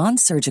is a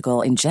non-surgical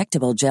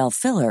injectable gel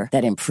filler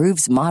that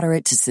improves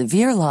moderate to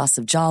severe loss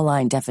of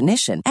jawline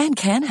definition and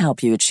can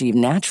help you achieve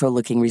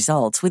natural-looking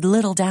results with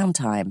little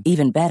downtime.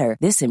 Even better,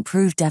 this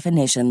improved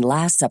definition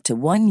lasts up to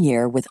 1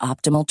 year with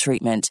optimal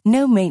treatment.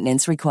 No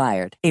maintenance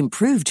required.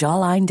 Improve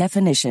jawline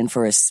definition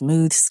for a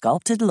smooth,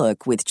 sculpted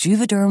look with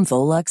Juvederm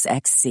Volux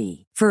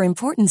XC. For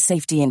important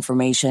safety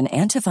information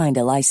and to find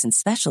a licensed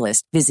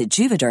specialist, visit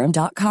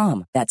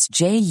Juvederm.com. That's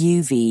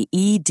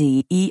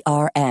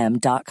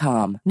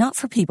Juvederm.com. Not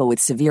for people with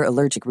severe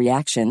allergic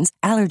reactions,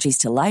 allergies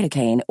to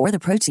lidocaine, or the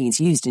proteins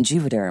used in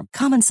Juvederm.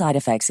 Common side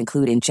effects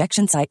include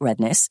injection site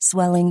redness,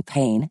 swelling,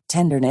 pain,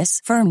 tenderness,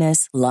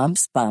 firmness,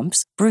 lumps,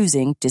 bumps,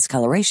 bruising,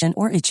 discoloration,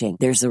 or itching.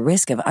 There's a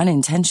risk of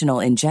unintentional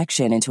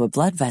injection into a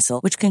blood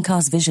vessel, which can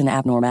cause vision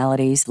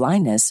abnormalities,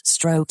 blindness,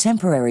 stroke,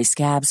 temporary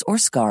scabs, or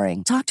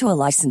scarring. Talk to a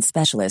licensed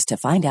specialist to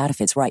find out if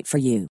it's right for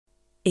you.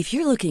 If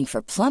you're looking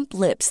for plump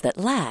lips that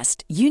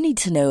last, you need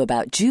to know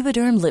about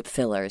Juvederm lip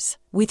fillers.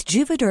 With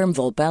Juvederm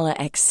Volbella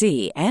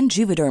XC and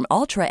Juvederm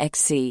Ultra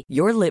XC,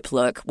 your lip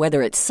look,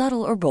 whether it's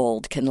subtle or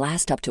bold, can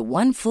last up to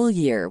 1 full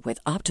year with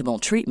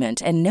optimal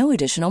treatment and no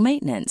additional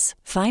maintenance.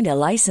 Find a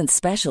licensed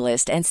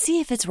specialist and see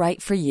if it's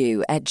right for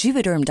you at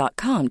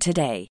Juvederm.com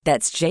today.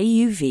 That's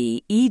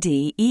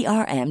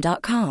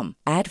Juvederm.com.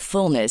 Add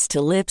fullness to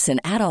lips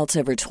in adults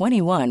over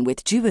 21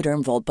 with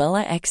Juvederm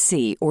Volbella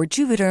XC or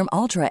Juvederm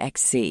Ultra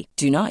XC.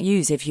 Do not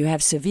use if you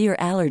have severe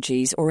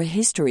allergies or a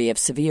history of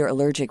severe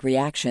allergic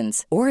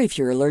reactions, or if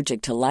you're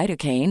allergic to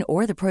lidocaine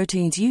or the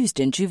proteins used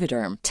in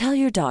Juvederm. Tell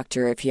your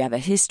doctor if you have a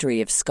history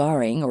of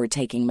scarring or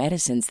taking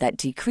medicines that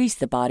decrease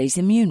the body's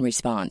immune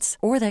response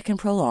or that can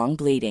prolong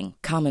bleeding.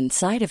 Common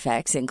side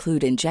effects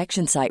include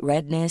injection site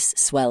redness,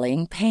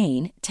 swelling,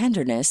 pain,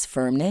 tenderness,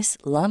 firmness,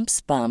 lumps,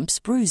 bumps,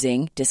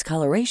 bruising,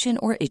 discoloration,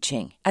 or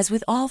itching. As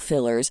with all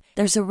fillers,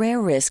 there's a rare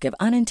risk of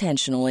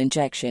unintentional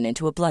injection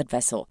into a blood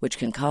vessel, which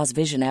can cause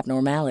vision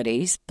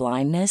abnormalities,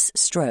 blindness,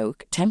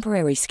 stroke,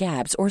 temporary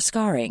scabs, or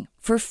scarring.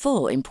 For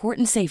full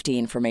important safety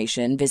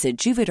information, visit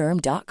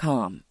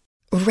Juvederm.com.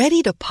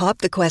 Ready to pop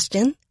the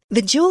question?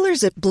 The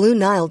jewelers at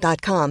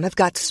BlueNile.com have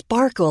got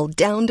sparkle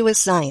down to a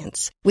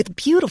science with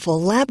beautiful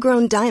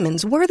lab-grown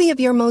diamonds worthy of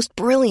your most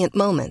brilliant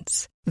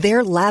moments.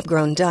 Their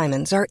lab-grown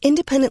diamonds are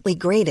independently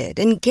graded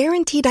and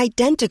guaranteed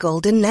identical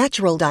to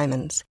natural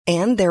diamonds,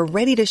 and they're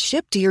ready to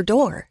ship to your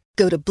door.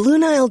 Go to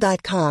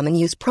BlueNile.com and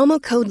use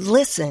promo code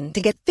LISTEN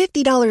to get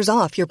 $50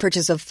 off your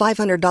purchase of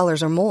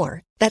 $500 or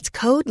more. That's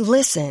code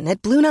LISTEN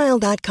at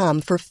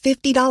BlueNile.com for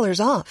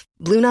 $50 off.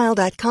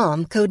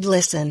 BlueNile.com, code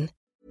LISTEN.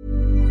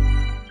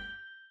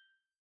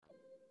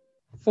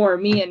 For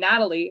me and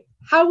Natalie,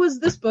 how was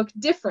this book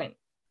different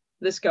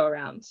this go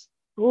around?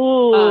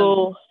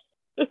 Ooh.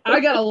 I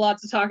got a lot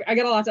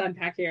to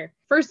unpack here.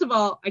 First of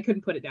all, I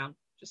couldn't put it down.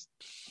 Just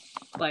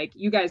like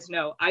you guys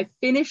know, I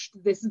finished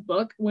this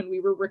book when we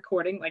were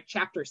recording like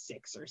chapter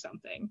 6 or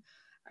something.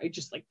 I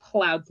just like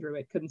plowed through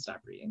it, couldn't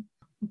stop reading.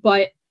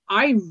 But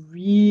I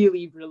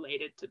really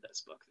related to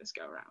this book this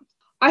go around.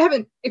 I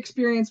haven't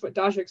experienced what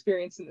Daja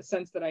experienced in the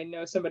sense that I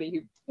know somebody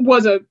who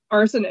was a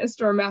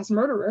arsonist or a mass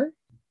murderer.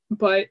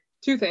 But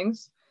 2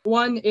 things.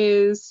 One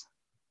is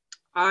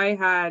I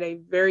had a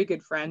very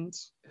good friend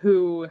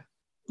who,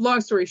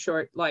 long story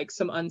short, like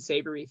some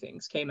unsavory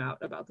things came out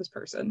about this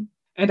person.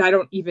 And I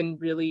don't even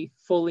really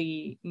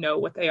fully know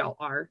what they all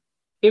are.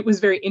 It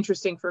was very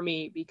interesting for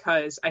me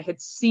because I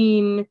had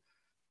seen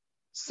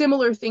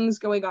similar things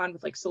going on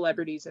with like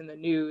celebrities in the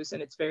news,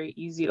 and it's very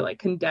easy to like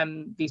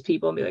condemn these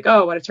people and be like,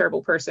 oh, what a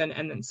terrible person.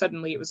 And then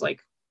suddenly it was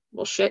like,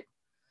 well, shit.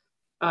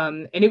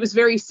 And it was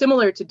very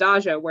similar to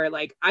Daja, where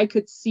like I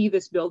could see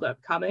this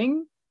buildup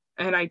coming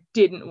and I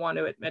didn't want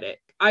to admit it.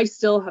 I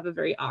still have a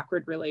very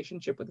awkward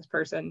relationship with this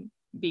person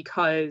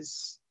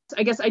because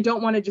I guess I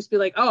don't want to just be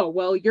like, oh,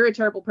 well, you're a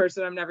terrible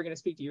person, I'm never going to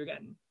speak to you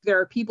again. There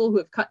are people who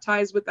have cut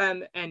ties with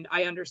them, and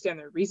I understand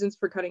their reasons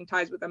for cutting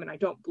ties with them, and I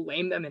don't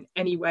blame them in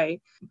any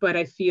way. But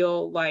I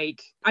feel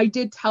like I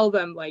did tell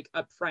them, like,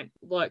 up front,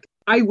 look,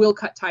 I will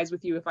cut ties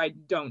with you if I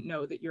don't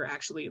know that you're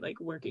actually, like,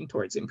 working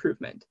towards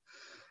improvement,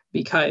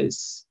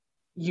 because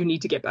you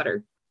need to get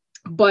better.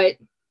 But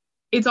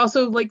it's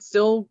also, like,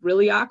 still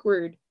really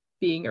awkward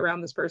being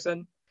around this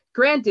person.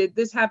 Granted,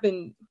 this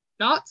happened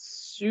not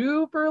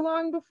super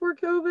long before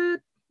COVID,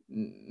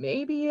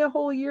 maybe a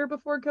whole year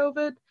before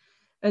COVID.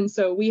 And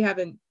so we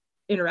haven't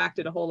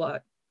interacted a whole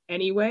lot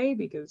anyway,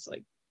 because,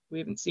 like, we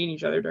haven't seen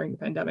each other during the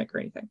pandemic or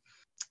anything.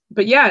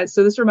 But yeah,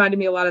 so this reminded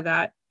me a lot of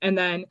that. And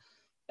then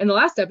in the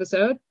last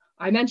episode,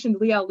 I mentioned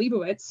Liel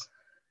Leibovitz,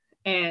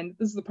 and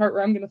this is the part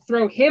where I'm going to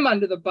throw him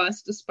under the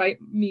bus,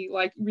 despite me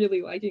like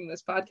really liking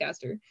this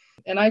podcaster.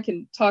 And I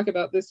can talk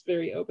about this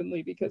very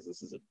openly because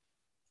this is a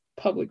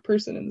public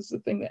person, and this is a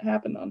thing that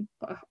happened on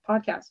a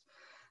podcast.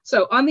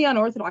 So on the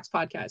Unorthodox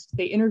podcast,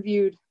 they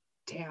interviewed,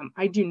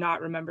 I do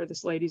not remember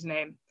this lady's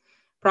name,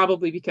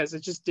 probably because I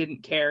just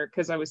didn't care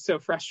because I was so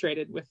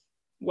frustrated with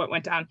what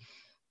went down.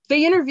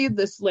 They interviewed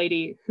this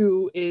lady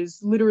who is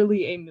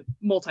literally a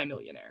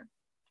multimillionaire.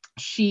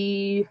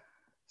 She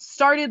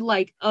started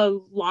like a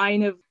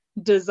line of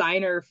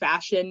designer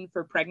fashion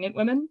for pregnant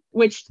women,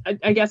 which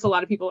I guess a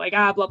lot of people like,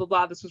 blah, blah,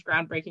 blah, this was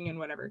groundbreaking and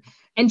whatever.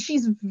 And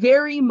she's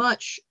very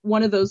much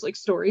one of those like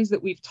stories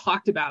that we've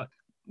talked about.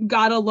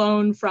 Got a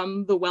loan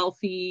from the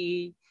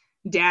wealthy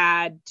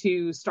dad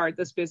to start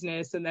this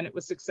business, and then it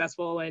was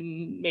successful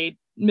and made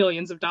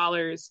millions of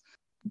dollars.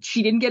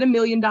 She didn't get $1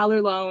 million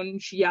loan.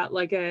 She got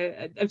like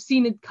I've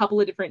seen a couple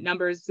of different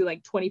numbers to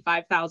like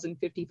 25,000,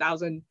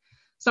 50,000,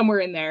 somewhere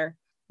in there,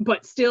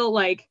 but still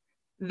like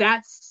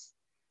that's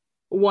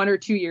 1 or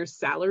 2 years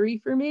salary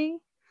for me.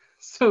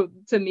 So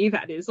to me,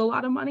 that is a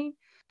lot of money.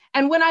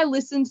 And when I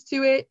listened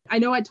to it, I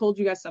know I told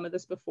you guys some of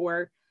this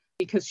before,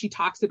 because she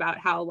talks about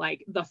how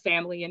like the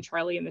family in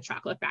Charlie and the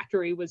Chocolate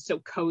Factory was so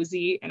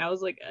cozy. And I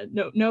was like,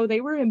 no,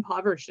 they were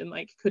impoverished and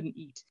like couldn't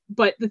eat.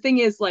 But the thing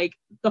is, like,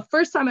 the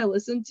first time I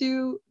listened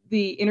to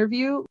the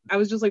interview, I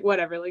was just like,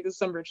 whatever, like this is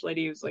some rich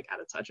lady who's like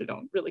out of touch. I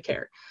don't really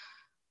care.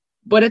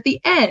 But at the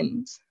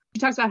end, she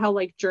talks about how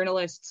like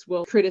journalists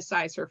will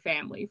criticize her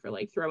family for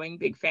like throwing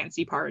big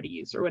fancy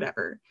parties or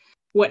whatever.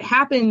 What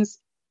happens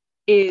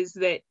is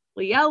that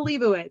Liel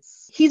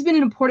Leibovitz, he's been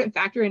an important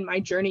factor in my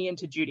journey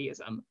into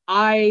Judaism.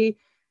 I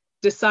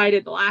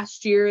decided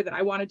last year that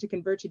I wanted to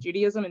convert to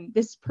Judaism, and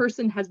this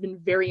person has been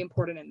very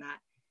important in that.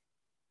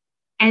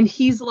 And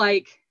he's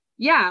like,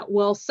 yeah,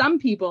 well, some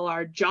people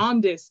are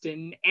jaundiced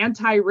and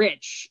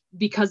anti-rich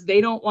because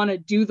they don't want to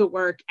do the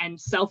work and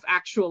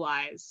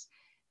self-actualize.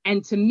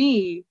 And to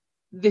me,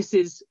 this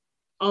is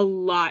a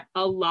lot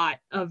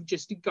of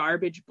just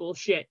garbage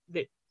bullshit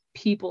that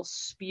people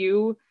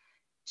spew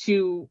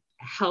to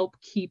help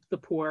keep the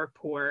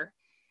poor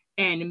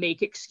and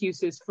make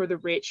excuses for the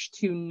rich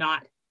to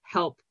not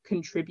help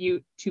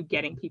contribute to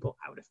getting people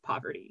out of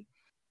poverty.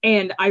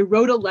 And I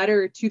wrote a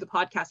letter to the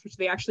podcast, which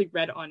they actually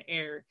read on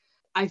air.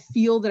 I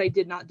feel that I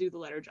did not do the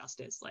letter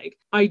justice. Like,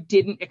 I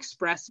didn't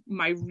express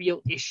my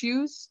real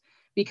issues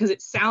because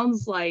it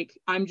sounds like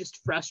I'm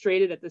just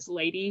frustrated at this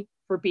lady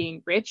for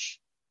being rich.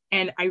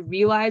 And I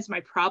realized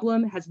my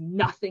problem has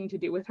nothing to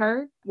do with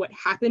her. What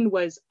happened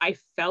was I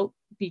felt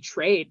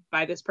betrayed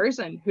by this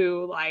person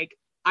who, like,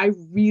 I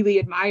really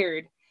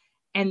admired.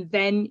 And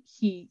then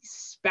he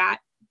spat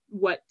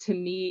what to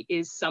me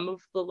is some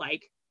of the,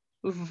 like,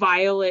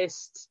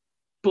 vilest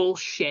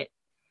bullshit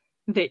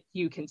that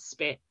you can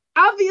spit.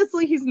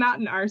 Obviously, he's not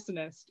an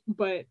arsonist,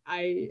 but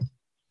I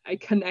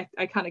kind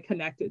of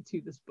connected to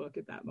this book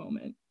at that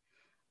moment.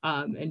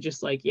 And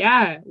just like,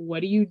 yeah, what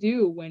do you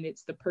do when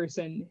it's the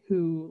person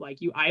who like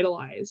you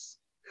idolize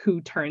who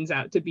turns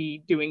out to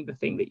be doing the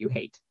thing that you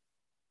hate?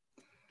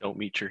 Don't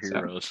meet your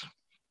heroes.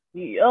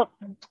 Yep.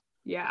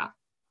 Yeah.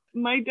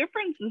 My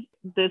difference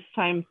this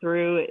time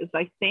through is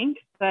I think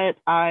that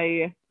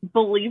I,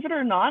 believe it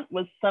or not,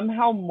 was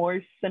somehow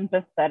more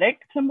sympathetic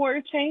to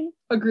Moira Chain.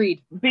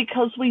 Agreed.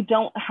 Because we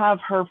don't have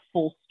her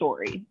full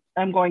story.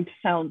 I'm going to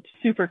sound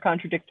super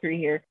contradictory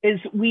here, is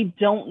we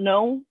don't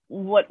know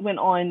what went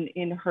on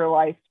in her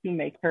life to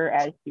make her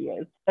as she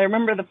is. I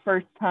remember the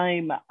first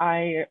time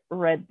I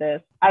read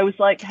this, I was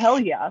like, hell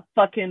yeah,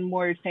 fucking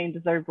Moira Chain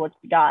deserved what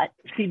she got.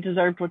 She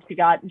deserved what she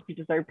got, and she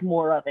deserved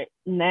more of it.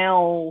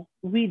 Now,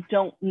 we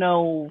don't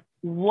know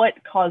what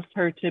caused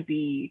her to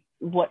be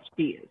what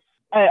she is.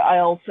 I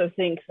also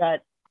think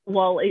that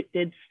while it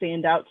did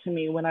stand out to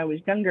me when I was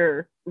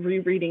younger,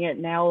 rereading it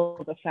now,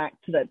 the fact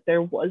that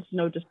there was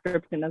no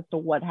description as to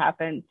what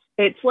happened,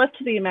 it's left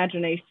to the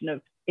imagination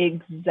of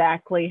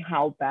exactly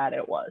how bad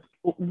it was.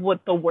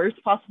 What the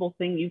worst possible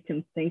thing you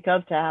can think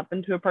of to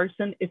happen to a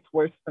person, it's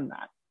worse than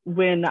that.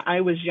 When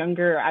I was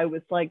younger, I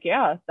was like,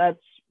 yeah, that's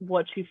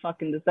what she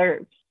fucking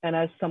deserves. And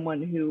as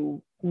someone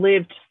who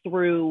lived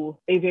through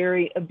a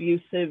very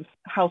abusive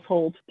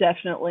household,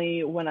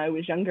 definitely when I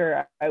was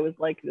younger, I was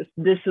like,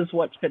 this is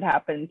what should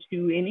happen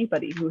to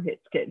anybody who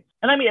hits kids.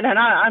 And I mean, and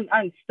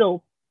I'm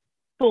still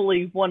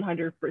fully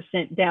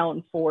 100%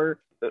 down for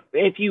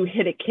if you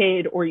hit a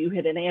kid or you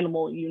hit an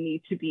animal, you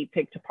need to be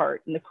picked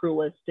apart in the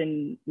cruelest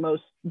and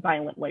most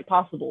violent way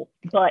possible.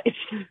 But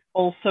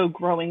also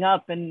growing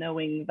up and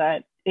knowing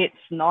that it's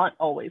not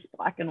always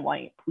black and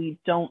white. We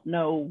don't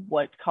know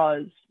what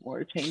caused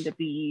Moritane to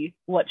be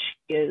what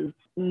she is.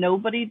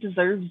 Nobody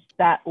deserves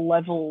that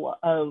level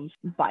of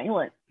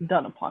violence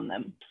done upon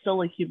them.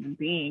 Still a human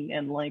being,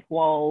 and like,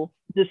 while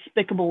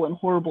despicable and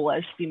horrible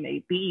as she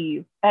may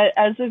be,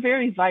 as a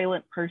very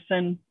violent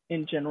person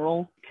in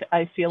general,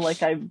 I feel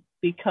like I'm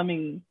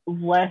becoming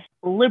less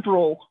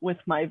liberal with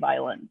my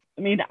violence.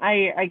 I mean,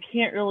 I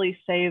can't really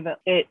say that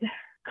it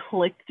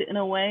clicked in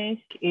a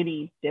way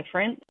any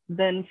different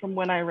than from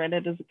when I read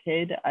it as a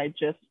kid. I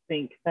just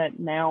think that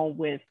now,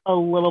 with a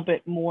little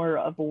bit more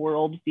of a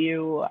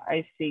worldview,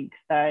 I think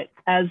that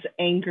as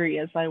angry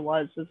as I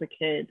was as a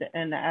kid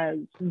and as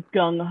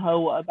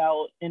gung-ho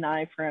about an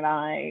eye for an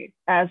eye,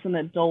 as an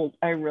adult,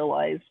 I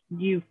realized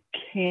you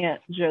can't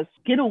just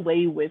get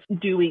away with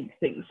doing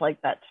things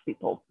like that to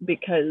people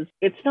because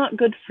it's not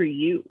good for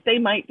you. They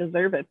might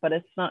deserve it, but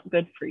it's not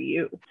good for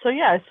you. So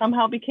yeah, I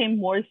somehow became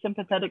more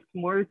sympathetic to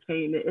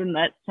Moritane, and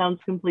that sounds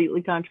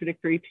completely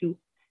contradictory to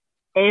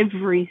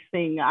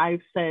everything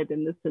I've said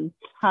in this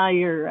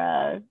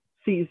entire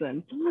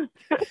season.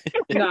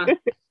 Yeah,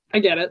 I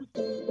get it.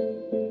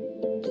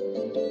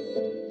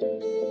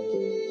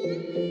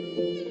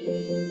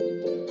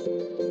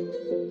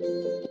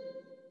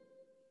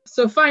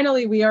 So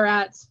finally, we are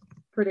at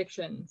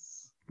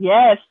predictions.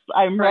 Yes,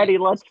 I'm ready.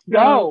 Let's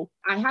go.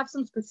 I have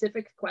some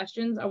specific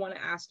questions I want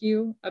to ask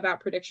you about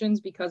predictions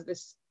because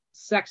this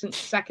second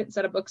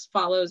set of books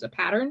follows a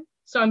pattern.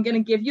 So I'm going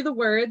to give you the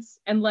words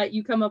and let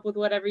you come up with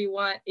whatever you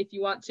want if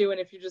you want to. And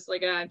if you're just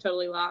like, I'm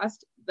totally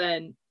lost,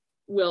 then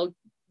we'll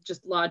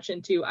just launch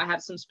into, I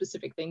have some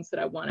specific things that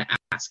I want to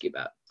ask you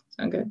about.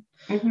 Sound good?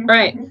 Mm-hmm. All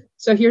right.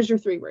 So here's your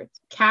 3 words.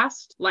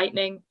 Cast,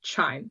 lightning,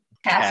 chime.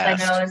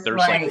 Cast. I know is there's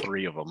like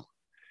 3 of them.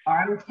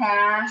 Arm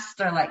cast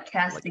or like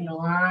casting a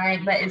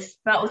line, but it's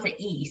spelled with the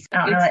E. I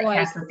don't know that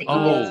cast with the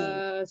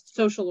E.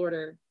 Social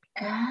order.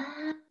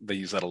 They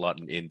use that a lot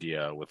in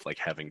India with like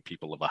having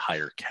people of a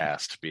higher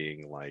caste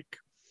being like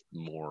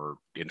more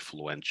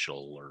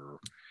influential, or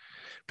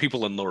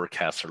people in lower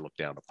castes are looked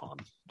down upon.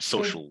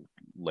 Social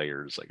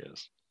layers, I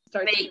guess.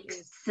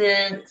 Makes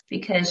sense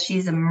because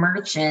she's a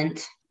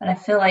merchant, but I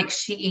feel like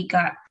she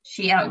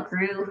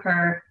outgrew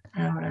her,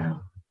 I don't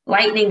know.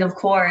 Lightning, of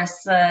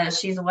course.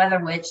 She's a weather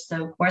witch,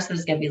 so of course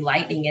there's gonna be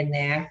lightning in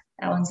there.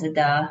 That one's a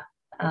duh.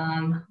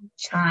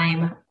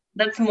 Chime.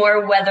 That's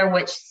more weather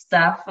witch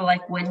stuff,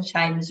 like wind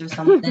chimes or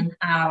something.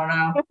 I don't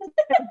know.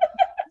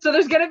 So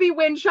there's going to be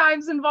wind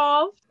chimes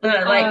involved.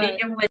 Lightning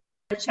and wind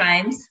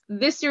chimes.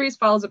 This series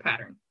follows a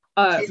pattern.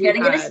 She's going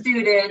to get a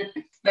student.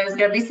 There's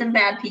going to be some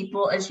bad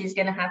people, and she's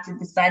going to have to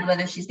decide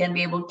whether she's going to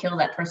be able to kill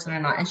that person or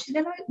not. And she's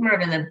going to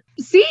murder them.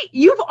 See,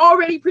 you've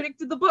already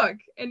predicted the book,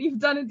 and you've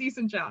done a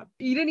decent job.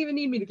 You didn't even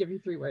need me to give you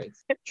 3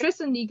 words. Triss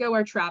and Nico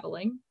are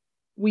traveling.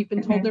 We've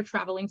been told they're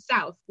traveling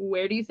south.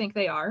 Where do you think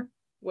they are?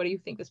 What do you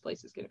think this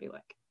place is going to be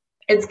like?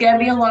 It's going to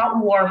be a lot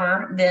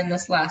warmer than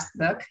this last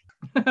book.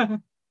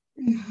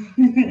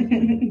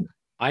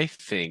 I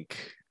think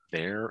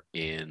they're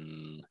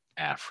in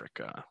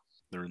Africa.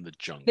 They're in the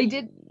jungle. They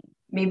did.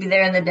 Maybe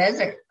they're in the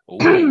desert.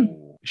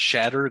 Oh,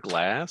 shatter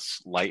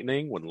glass,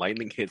 lightning. When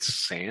lightning hits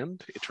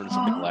sand, it turns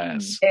into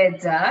glass.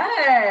 It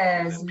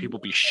does. And people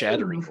be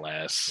shattering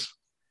glass.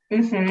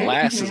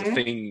 Glass is a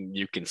thing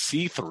you can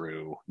see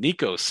through.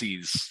 Nico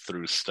sees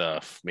through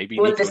stuff. Maybe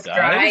with Nico the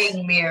dies.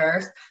 scrying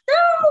mirrors. No,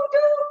 don't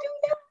do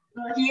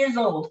that. He is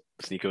old.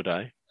 Does Nico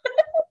die?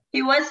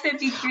 He was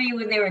 53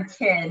 when they were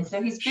 10,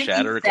 so he's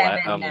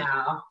 57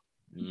 now.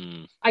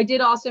 I did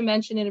also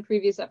mention in a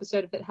previous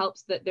episode, if it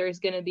helps, that there's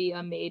going to be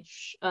a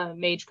mage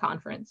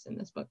conference in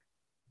this book.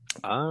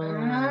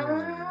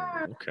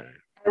 Okay.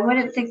 I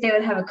wouldn't think they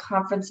would have a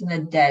conference in the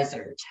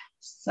desert,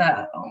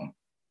 so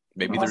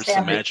maybe there's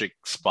a magic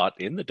spot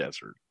in the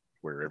desert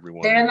where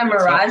everyone. They're in the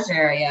Mirage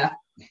area.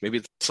 Maybe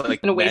it's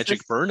like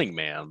Magic Burning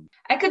Man.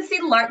 I could see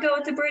Lark go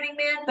into Burning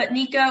Man, but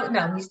Nico,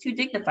 no, he's too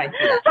dignified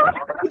for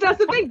that. That's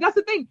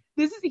the thing.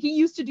 He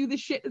used to do this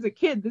shit as a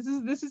kid. This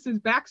is his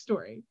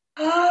backstory.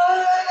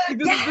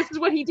 This is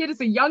what he did as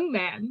a young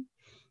man.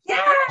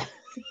 Yeah.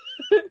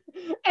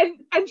 and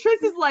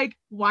Triss is like,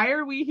 why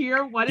are we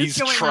here? What is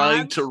going on? He's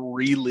trying to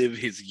relive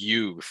his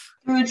youth.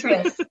 Through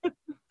Triss.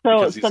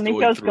 So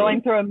Nico's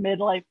going through a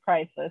midlife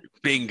crisis.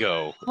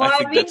 Bingo. Well,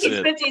 I think he's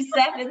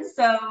 57,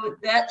 so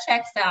that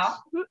checks out.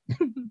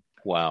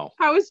 Wow.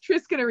 How is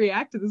Triss going to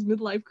react to this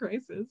midlife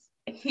crisis?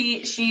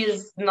 She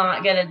is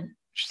not going to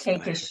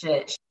take his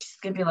shit. She's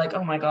going to be like,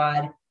 oh my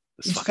God.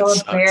 It's so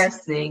sucks.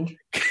 Embarrassing.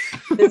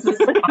 This is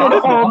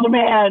awful. Old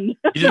man.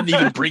 You didn't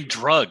even bring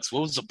drugs.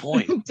 What was the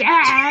point?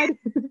 Dad,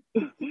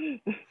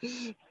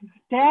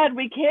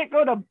 we can't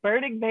go to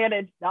Burning Man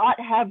and not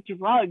have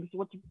drugs.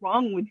 What's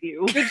wrong with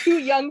you? You're too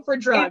young for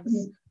drugs.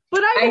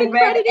 But I I'm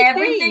read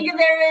everything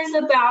there is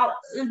about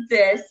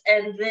this,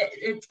 and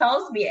it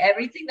tells me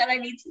everything that I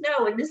need to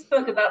know in this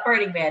book about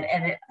Burning Man.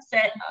 And it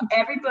said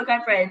every book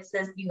I've read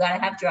says you gotta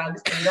have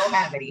drugs, and you don't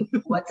have any.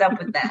 What's up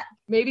with that?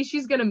 Maybe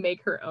she's gonna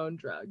make her own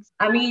drugs.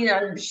 I mean,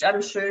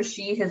 I'm sure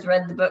she has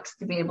read the books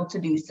to be able to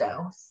do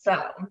so. So,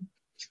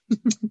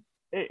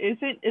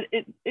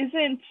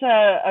 isn't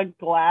a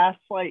glass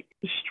like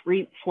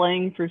street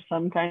slang for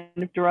some kind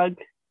of drug?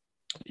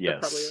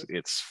 Yes,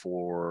 it's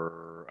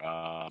for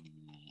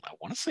I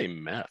want to say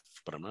meth,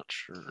 but I'm not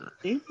sure.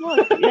 Yeah,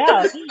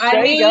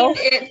 I mean,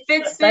 it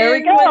fits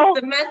in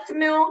with the meth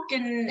milk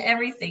and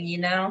everything, you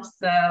know.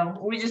 So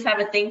we just have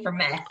a thing for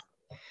meth.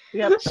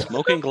 Yep.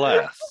 Smoking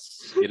glass.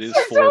 It is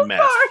for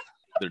meth.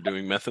 They're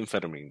doing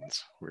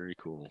methamphetamines. Very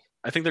cool.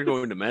 I think they're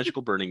going to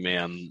Magical Burning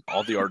Man.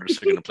 All the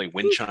artists are going to play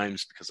wind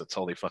chimes because that's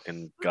all they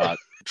fucking got.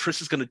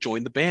 Triss is going to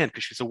join the band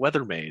because she's a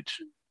weather mage.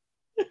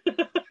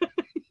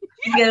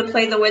 You going to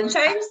play the wind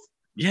chimes?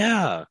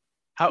 Yeah.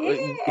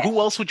 Who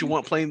else would you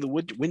want playing the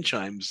wind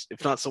chimes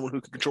if not someone who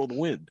can control the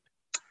wind?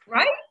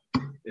 Right?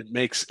 It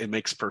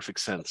makes perfect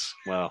sense.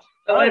 Wow.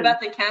 But what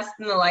about the cast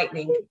and the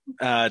lightning?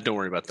 Don't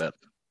worry about that.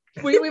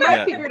 We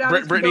might figure it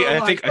out. Brittany, I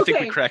think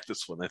we cracked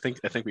this one. I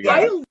think we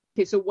got it.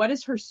 Okay, so what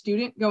is her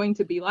student going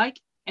to be like,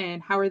 and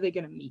how are they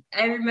going to meet?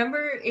 I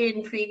remember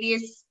in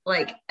previous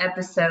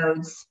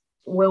episodes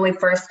when we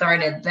first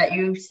started that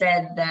you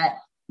said that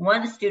one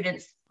of the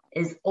students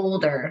is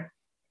older,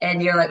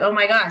 and you're like, oh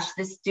my gosh,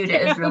 this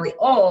student is really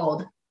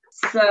old.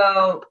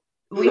 So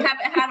we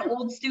haven't had an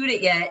old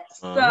student yet.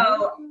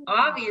 So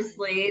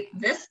obviously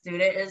this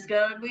student is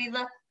going to be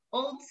the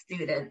old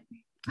student.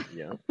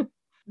 Yeah.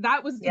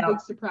 That was the big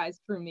surprise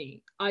for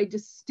me. I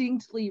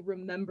distinctly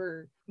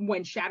remember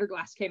when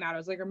Shatterglass came out, I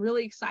was like, I'm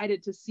really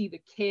excited to see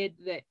the kid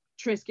that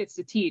Triss gets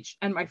to teach.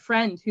 And my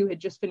friend who had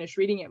just finished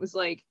reading it was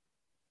like,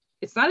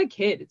 it's not a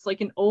kid, it's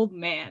like an old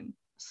man.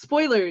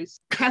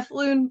 Spoilers,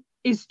 Kethloon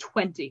is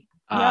 20.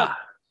 Not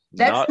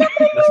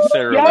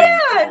necessarily.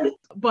 Yeah.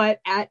 But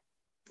at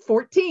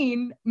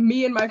 14,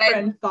 me and my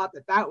friend thought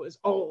that was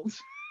old.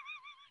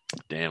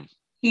 Damn.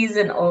 He's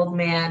an old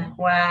man.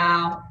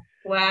 Wow.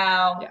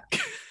 Yeah.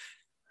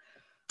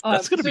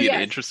 That's going to be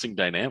an interesting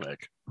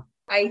dynamic.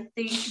 I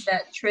think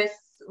that Triss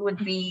would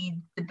be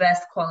the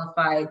best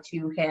qualified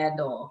to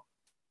handle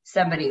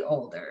somebody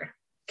older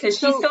because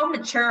she's so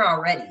mature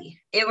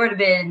already. It would have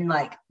been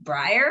like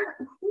Briar.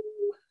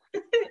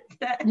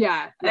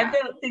 Yeah. I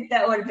don't think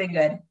that would have been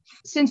good.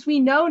 Since we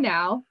know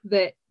now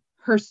that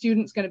her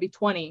student's going to be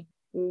 20,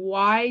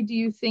 why do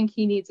you think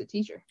he needs a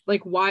teacher?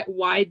 Like,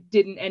 why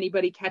didn't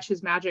anybody catch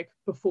his magic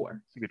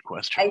before? That's a good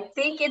question. I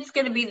think it's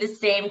going to be the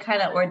same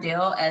kind of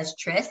ordeal as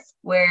Triss,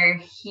 where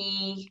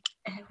he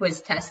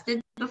was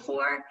tested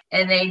before,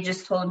 and they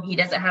just told him he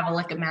doesn't have a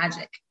lick of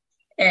magic,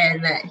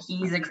 and that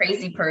he's a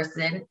crazy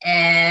person,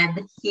 and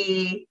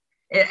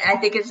I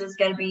think it's just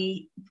going to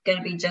be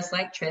just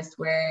like Triss,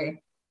 where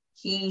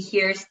he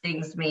hears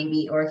things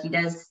maybe, or he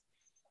does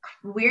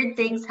weird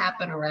things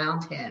happen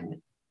around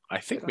him. I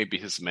think maybe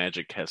his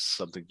magic has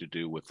something to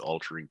do with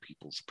altering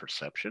people's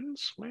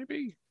perceptions,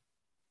 maybe.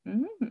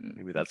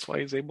 Maybe that's why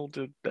he's able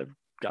to have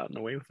gotten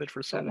away with it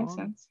for so long. That makes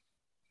sense.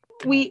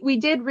 We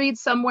did read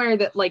somewhere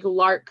that like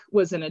Lark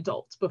was an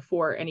adult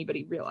before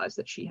anybody realized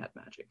that she had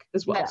magic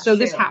as well. That's so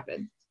true. This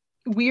happened.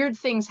 Weird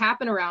things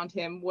happen around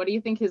him. What do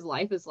you think his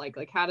life is like?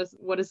 Like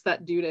what does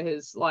that do to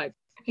his life?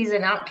 He's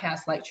an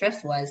outcast like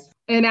Triss was.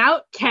 An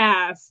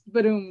outcast.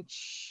 Ba-doom.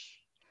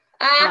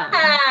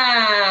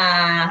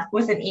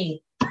 With an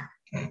E.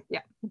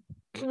 Yeah.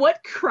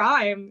 What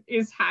crime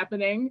is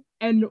happening,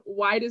 and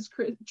why does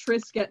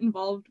Triss get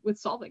involved with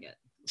solving it?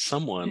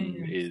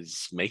 Someone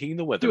is making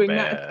the weather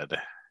bad. Meth.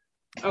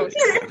 Oh,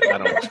 I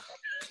don't.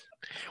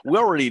 We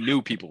already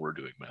knew people were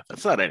doing meth.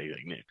 That's not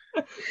anything new.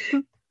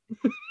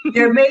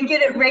 They're making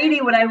it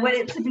rainy when I went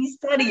in to be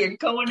sunny. You're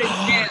going to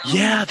jail.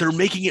 Yeah, they're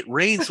making it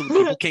rain so that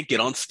people can't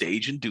get on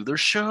stage and do their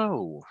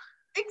show.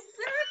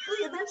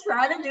 Exactly, and they're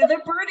trying to do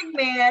their Burning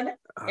Man,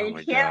 and you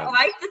can't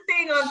light the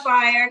thing on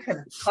fire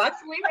because it's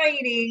constantly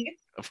raining.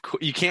 Of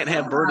course, you can't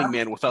have Burning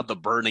Man without the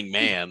Burning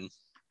Man,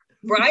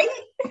 right?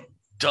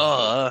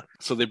 Duh.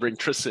 So they bring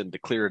Triss in to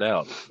clear it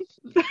out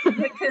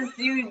because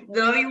you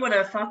know you want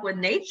to fuck with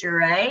nature,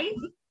 right?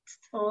 It's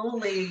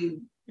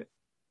totally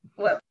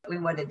what we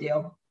want to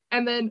do.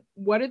 And then,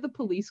 what are the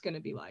police going to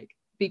be like?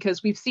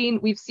 Because we've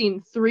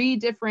seen 3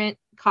 different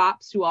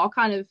cops who all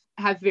kind of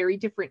have very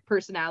different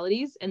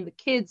personalities, and the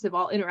kids have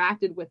all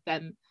interacted with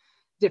them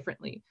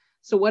differently.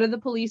 So what are the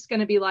police going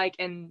to be like,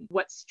 and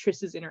what's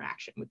Triss's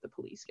interaction with the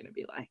police going to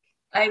be like?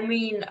 I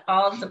mean,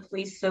 all of the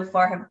police so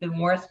far have been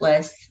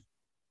worthless,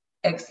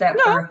 except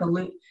for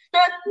Haluda.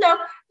 No,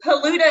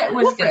 Haluda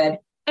was good.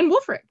 And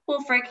Wulfric.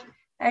 Was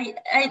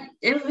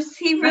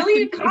he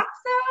really a cop,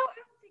 though? I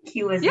don't think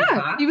he was a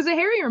cop. He was a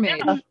Harrier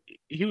maid.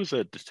 He was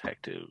a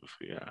detective,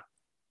 yeah.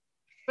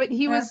 But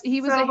he was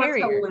a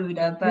Harrier.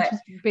 Haluda, but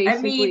I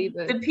mean,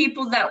 the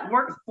people that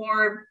work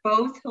for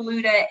both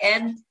Haluda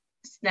and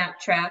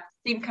Snaptrap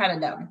seem kind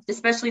of dumb,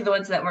 especially the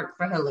ones that work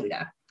for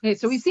Haluda. Okay,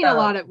 so we've seen a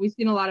lot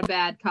of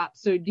bad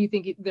cops. So do you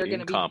think they're going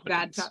to be bad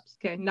Incompetence. cops?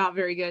 Okay, not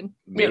very good.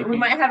 Maybe we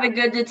might have a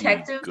good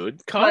detective.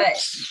 Good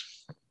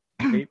cops.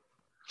 Maybe.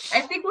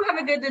 I think we'll have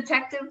a good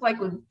detective like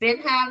we've been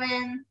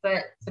having,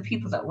 but the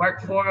people that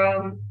work for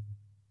him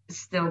is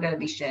still going to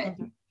be shit.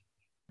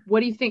 What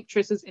do you think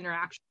Triss's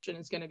interaction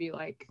is going to be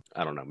like?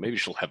 I don't know. Maybe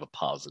she'll have a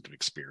positive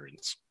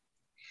experience.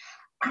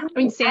 I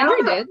mean,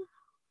 Sandry did.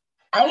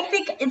 I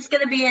think it's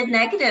going to be a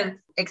negative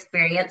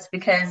experience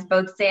because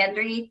both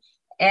Sandry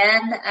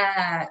and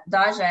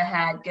Daja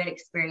had good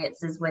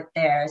experiences with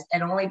theirs,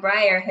 and only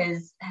Briar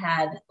has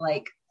had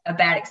like a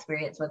bad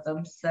experience with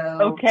them.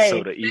 So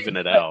So to even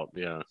it out,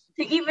 yeah.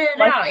 To even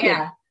it out,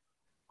 yeah.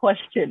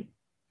 Question.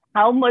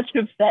 How much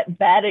of that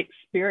bad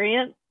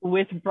experience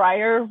with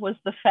Briar was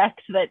the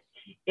fact that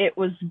it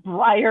was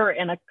Briar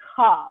and a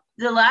cop?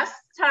 The last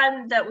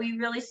time that we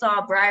really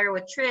saw Briar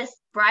with Triss,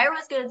 Briar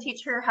was going to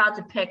teach her how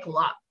to pick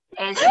lock.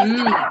 And she's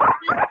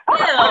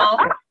still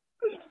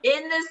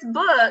in this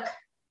book,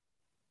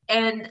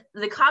 and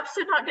the cops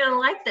are not going to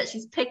like that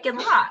she's picking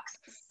locks.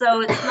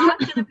 So it's not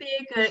going to be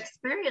a good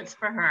experience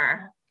for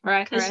her.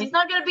 Right. Because she's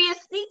not going to be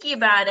as sneaky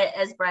about it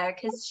as Briar,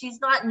 because she's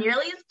not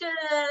nearly as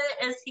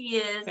good as he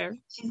is. Fair.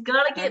 She's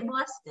going to get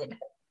busted.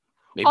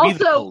 Maybe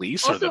the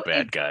police are the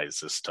bad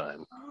guys this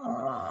time.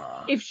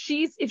 If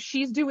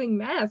she's doing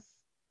meth,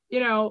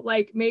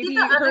 like maybe She's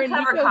an her and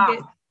undercover Nico cop.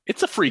 get.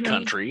 It's a free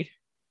country.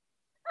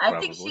 I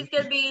think she's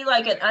going to be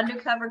like an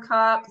undercover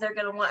cop. They're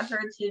going to want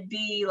her to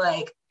be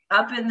like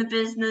up in the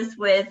business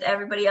with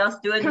everybody else,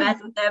 doing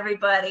meth with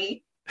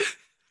everybody.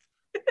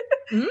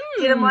 Get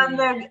them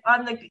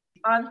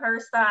on her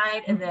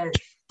side, and then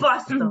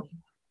bust them.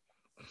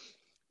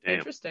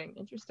 Interesting.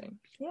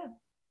 Yeah.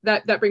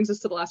 That brings us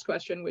to the last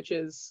question, which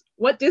is,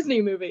 what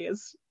Disney movie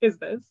is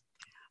this?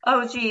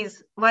 Oh,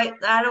 geez. I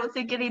don't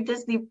think any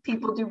Disney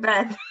people do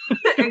bad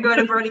and go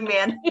to Burning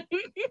Man.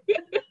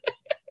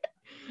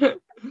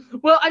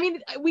 Well, I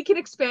mean, we can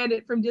expand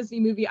it from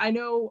Disney movie. I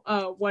know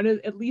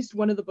at least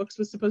one of the books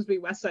was supposed to be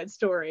West Side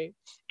Story,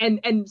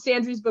 and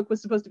Sandry's book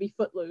was supposed to be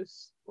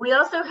Footloose. We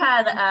also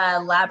had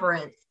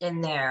Labyrinth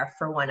in there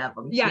for one of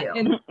them, too.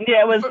 And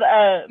it was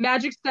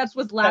Magic Steps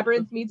was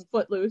Labyrinth meets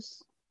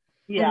Footloose.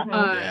 Yeah.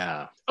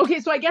 Yeah.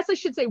 Okay, so I guess I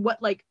should say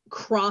what like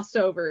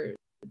crossover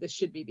this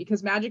should be,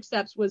 because Magic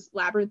Steps was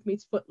Labyrinth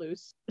meets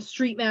Footloose.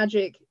 Street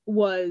Magic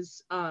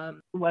was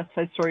West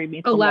Side Story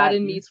meets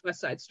Aladdin meets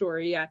West Side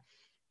Story, yeah.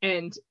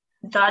 And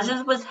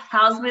Dodge's was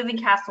Howl's Moving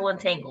Castle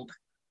Entangled.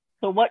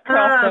 So what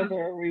crossover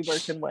are we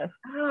working with?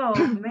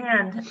 Oh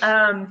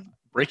man.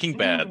 Breaking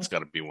Bad's got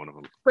to be one of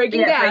them.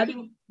 Breaking Bad.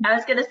 I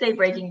was gonna say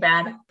Breaking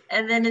Bad.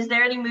 And then is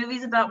there any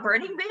movies about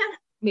Burning Man?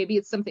 Maybe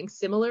it's something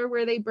similar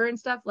where they burn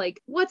stuff.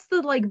 Like, what's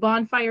the like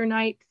bonfire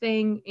night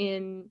thing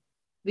in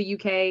the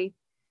UK?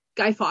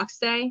 Guy Fawkes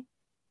Day.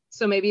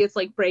 So maybe it's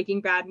like Breaking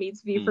Bad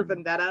meets V for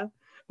Vendetta,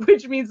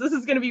 which means this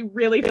is going to be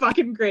really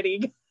fucking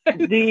gritty.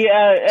 The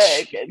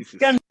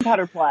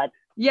gunpowder plot.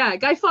 Yeah,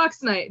 Guy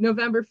Fawkes Night,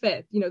 November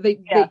 5th.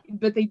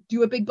 They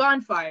do a big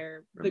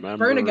bonfire. They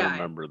burn a guy.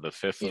 Remember the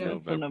 5th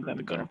of November,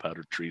 the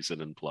gunpowder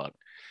treason and plot.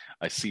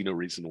 I see no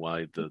reason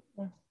why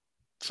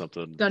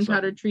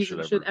gunpowder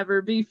treason should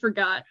ever be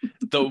forgot.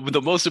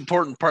 The most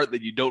important part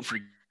that you don't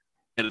forget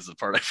is the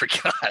part I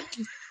forgot.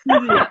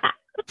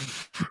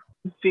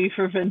 V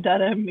for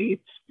Vendetta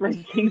meets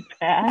Breaking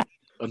Bad.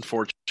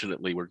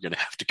 Unfortunately, we're going to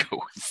have to go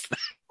with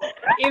that.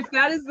 If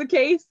that is the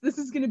case, this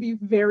is going to be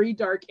very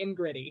dark and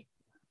gritty.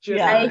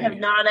 I have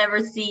not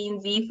ever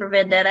seen V for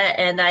Vendetta,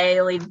 and I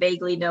only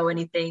vaguely know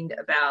anything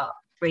about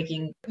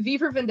Breaking. V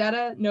for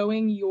Vendetta,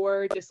 knowing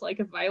your dislike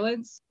of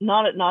violence.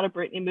 Not a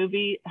Britney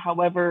movie.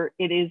 However,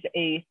 it is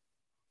a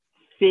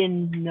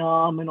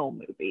phenomenal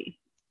movie.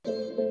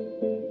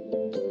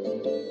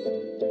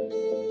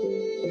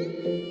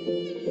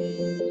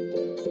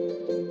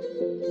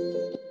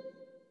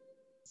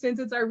 Since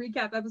it's our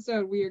recap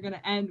episode, we are going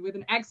to end with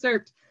an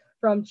excerpt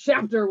from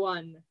Chapter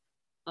 1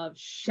 of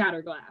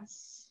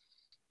Shatterglass.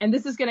 And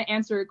this is going to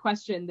answer a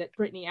question that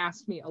Brittany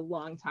asked me a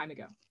long time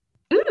ago.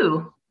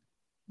 Ooh.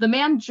 The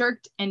man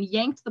jerked and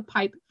yanked the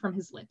pipe from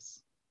his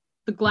lips.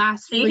 The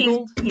glass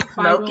wriggled. He's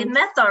smoking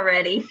meth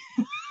already.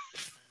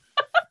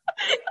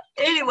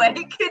 Anyway,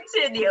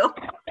 continue.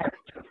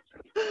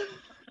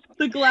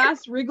 The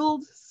glass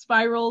wriggled,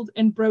 spiraled,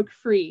 and broke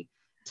free,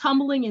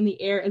 tumbling in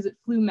the air as it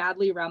flew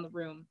madly around the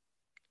room.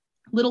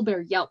 Little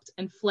Bear yelped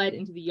and fled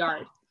into the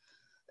yard.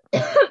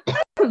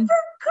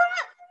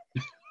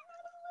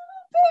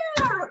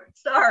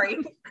 Sorry,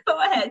 go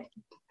ahead.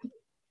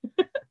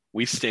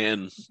 We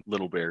stand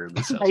Little Bear in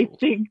this household. I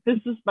think this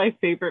is my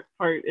favorite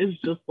part, is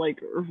just like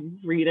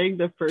reading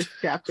the first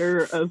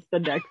chapter of the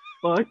next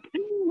book.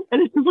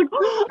 And it's just like,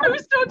 oh, I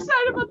was so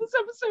excited about this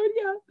episode,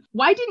 yeah.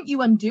 Why didn't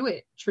you undo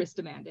it? Triss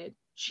demanded.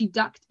 She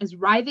ducked as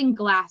writhing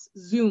glass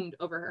zoomed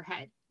over her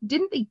head.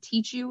 Didn't they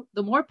teach you,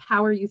 the more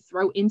power you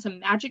throw into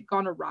magic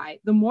gone awry,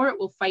 the more it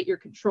will fight your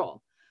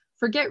control?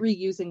 Forget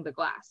reusing the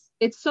glass.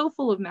 It's so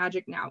full of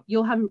magic now,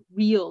 you'll have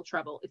real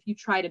trouble if you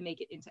try to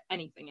make it into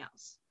anything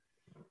else.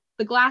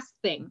 The glass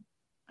thing,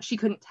 she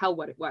couldn't tell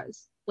what it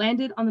was,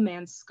 landed on the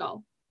man's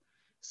skull.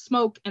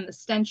 Smoke and the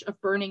stench of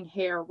burning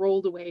hair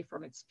rolled away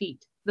from its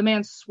feet. The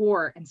man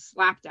swore and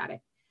slapped at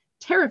it.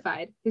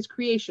 Terrified, his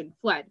creation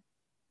fled.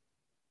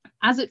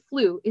 As it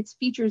flew, its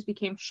features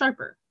became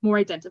sharper, more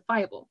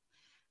identifiable.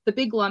 The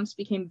big lumps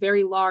became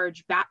very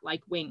large,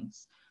 bat-like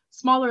wings.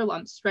 Smaller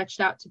lumps stretched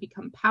out to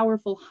become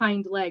powerful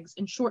hind legs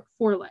and short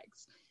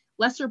forelegs.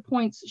 Lesser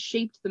points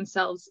shaped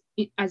themselves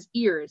as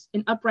ears,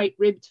 an upright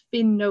ribbed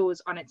fin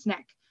nose on its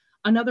neck.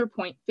 Another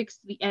point fixed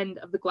the end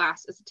of the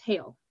glass as a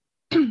tail.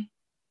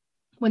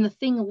 When the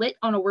thing lit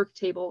on a work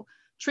table,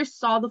 Triss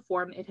saw the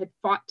form it had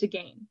fought to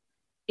gain.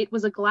 It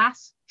was a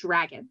glass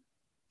dragon,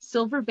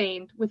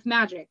 silver-veined with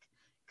magic,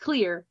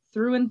 clear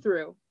through and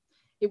through.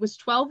 It was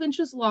 12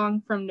 inches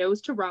long from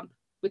nose to rump,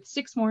 with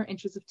 6 more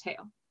inches of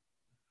tail.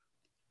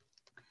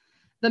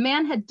 The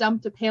man had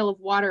dumped a pail of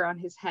water on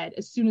his head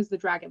as soon as the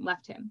dragon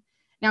left him.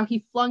 Now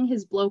he flung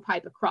his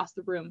blowpipe across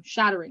the room,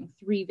 shattering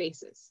 3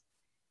 vases.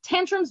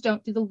 Tantrums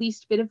don't do the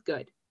least bit of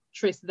good,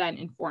 Triss then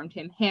informed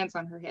him, hands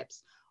on her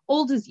hips.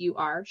 Old as you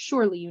are,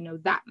 surely you know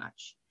that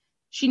much.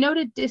 She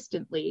noted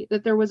distantly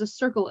that there was a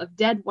circle of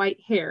dead white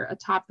hair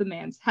atop the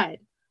man's head,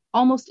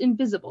 almost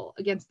invisible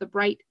against the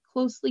bright,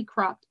 closely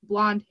cropped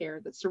blonde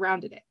hair that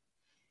surrounded it.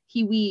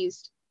 He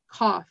wheezed,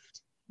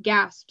 coughed,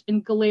 gasped,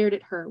 and glared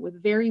at her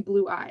with very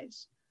blue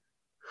eyes.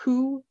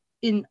 Who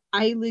in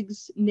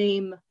Eilig's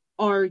name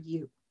are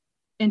you?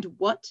 And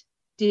what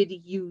did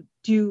you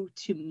do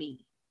to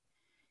me?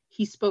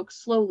 He spoke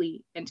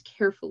slowly and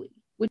carefully,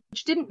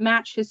 which didn't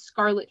match his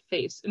scarlet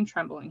face and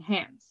trembling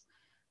hands.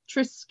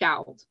 Triss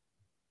scowled.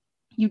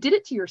 You did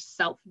it to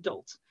yourself,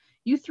 dolt.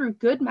 You threw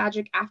good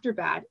magic after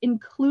bad,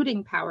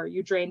 including power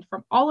you drained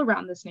from all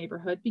around this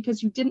neighborhood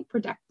because you didn't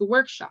protect the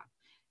workshop.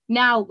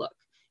 Now look,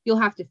 you'll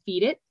have to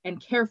feed it and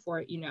care for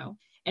it, you know,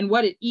 and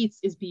what it eats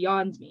is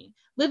beyond me.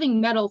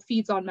 Living metal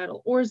feeds on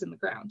metal ores in the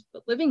ground,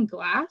 but living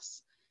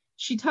glass?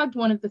 She tugged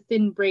one of the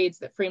thin braids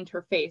that framed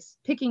her face,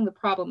 picking the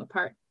problem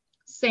apart.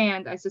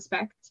 Sand, I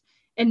suspect,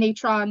 and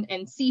natron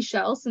and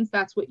seashells, since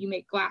that's what you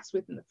make glass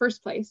with in the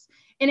first place,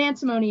 and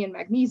antimony and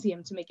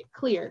magnesium to make it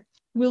clear.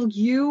 Will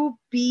you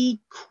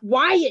be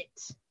quiet?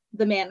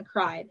 The man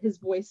cried, his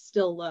voice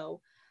still low.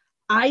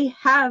 I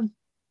have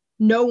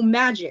no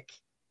magic,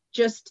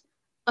 just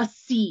a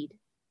seed,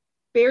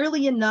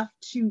 barely enough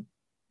to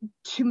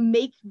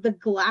make the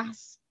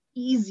glass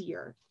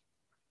easier.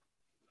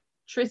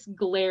 Triss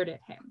glared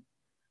at him.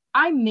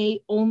 I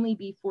may only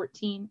be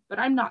 14, but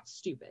I'm not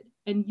stupid,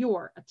 and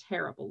you're a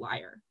terrible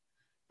liar.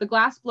 The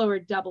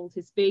glassblower doubled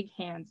his big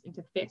hands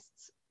into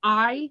fists.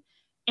 I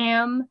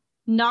am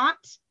not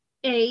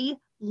a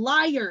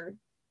liar,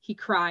 he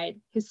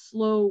cried, his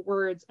slow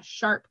words a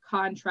sharp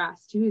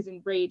contrast to his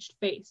enraged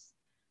face.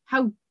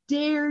 How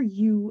dare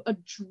you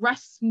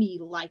address me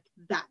like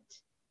that?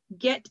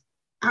 Get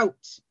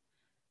out.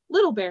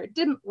 Little Bear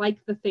didn't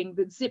like the thing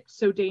that zipped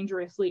so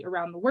dangerously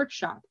around the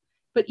workshop,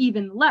 but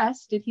even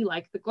less did he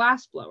like the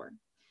glassblower.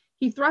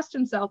 He thrust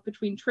himself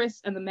between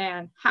Triss and the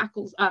man,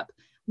 hackles up,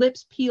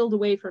 lips peeled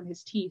away from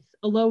his teeth,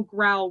 a low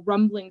growl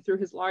rumbling through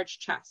his large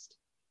chest.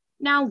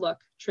 Now look,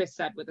 Triss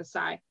said with a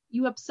sigh,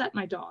 you upset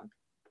my dog.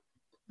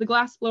 The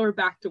glassblower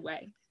backed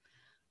away.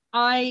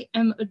 I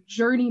am a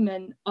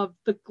journeyman of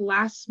the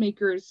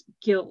Glassmakers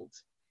Guild,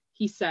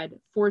 he said,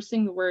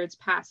 forcing the words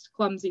past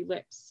clumsy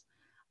lips.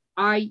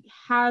 I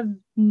have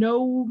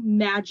no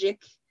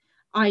magic.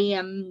 I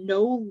am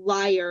no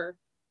liar.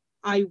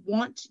 I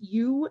want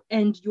you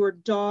and your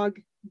dog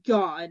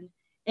gone,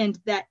 and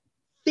that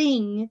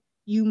thing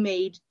you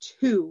made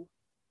too.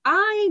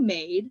 I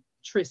made,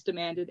 Triss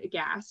demanded,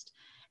 aghast,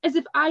 as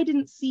if I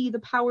didn't see the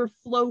power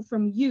flow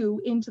from you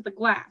into the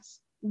glass.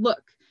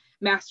 Look,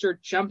 Master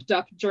Jumped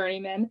Up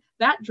Journeyman,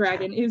 that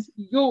dragon is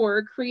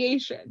your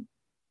creation.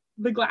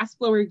 The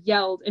glassblower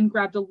yelled and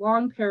grabbed a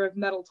long pair of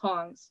metal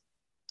tongs.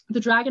 The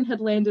dragon had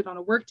landed on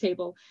a work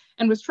table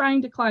and was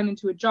trying to climb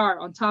into a jar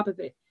on top of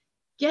it.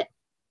 Get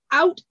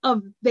out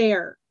of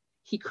there,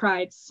 he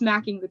cried,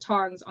 smacking the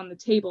tongs on the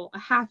table a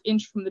half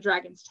inch from the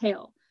dragon's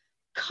tail.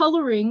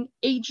 Coloring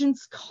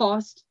agents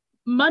cost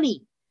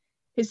money.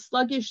 His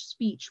sluggish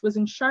speech was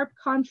in sharp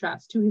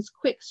contrast to his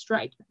quick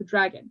strike at the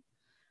dragon.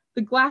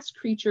 The glass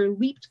creature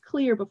leaped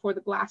clear before the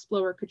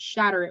glassblower could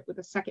shatter it with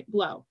a second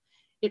blow.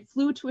 It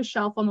flew to a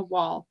shelf on the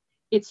wall,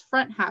 its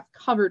front half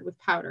covered with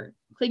powder.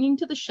 Clinging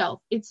to the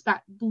shelf, it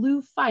spat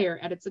blue fire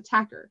at its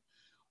attacker.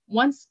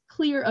 Once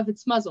clear of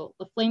its muzzle,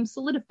 the flame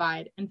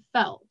solidified and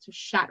fell to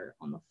shatter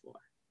on the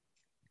floor.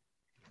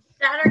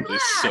 Shatter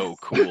glass! It's so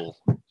cool.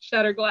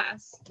 Shatter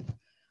glass.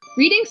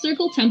 Reading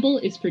Circle Temple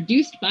is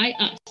produced by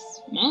us,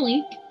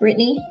 Molly,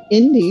 Brittany,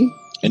 Indy,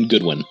 And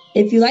Goodwin.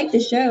 If you like the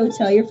show,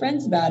 tell your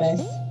friends about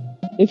us.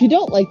 If you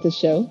don't like the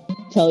show,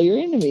 tell your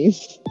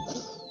enemies.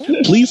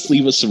 Please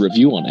leave us a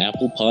review on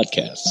Apple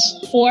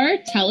Podcasts. or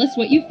tell us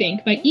what you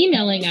think by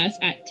emailing us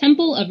at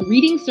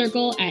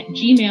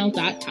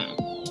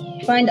templeofreadingcircle@gmail.com.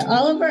 Find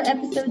all of our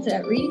episodes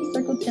at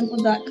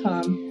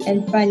readingcircletemple.com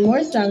and find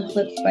more sound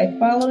clips by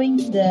following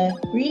the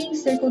Reading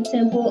Circle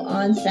Temple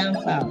on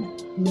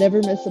SoundCloud. Never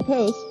miss a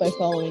post by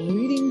following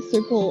Reading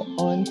Circle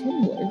on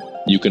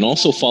Tumblr. You can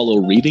also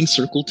follow Reading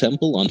Circle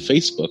Temple on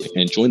Facebook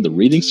and join the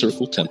Reading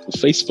Circle Temple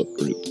Facebook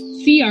group.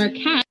 See our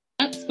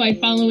cats by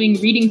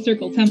following Reading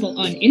Circle Temple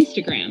on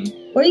Instagram.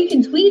 Or you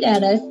can tweet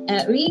at us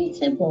at Reading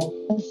Temple.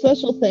 A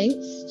special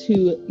thanks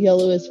to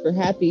Yellow is for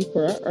Happy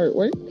for our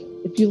artwork.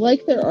 If you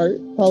like their art,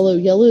 follow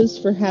Yellow is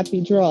for Happy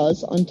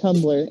Draws on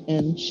Tumblr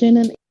and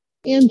Shannon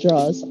and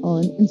Draws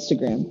on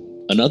Instagram.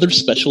 Another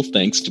special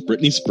thanks to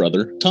Brittany's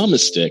brother,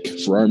 Thomas Dick,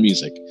 for our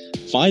music.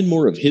 Find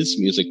more of his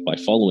music by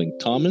following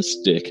Thomas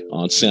Dick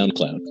on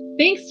SoundCloud.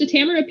 Thanks to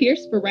Tamara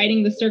Pierce for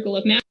writing The Circle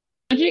of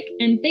Magic,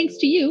 and thanks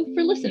to you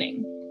for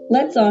listening.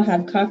 Let's all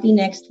have coffee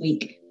next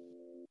week.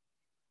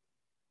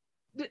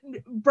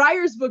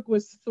 Briar's book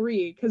was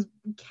 3 because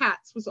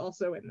Cats was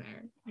also in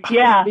there.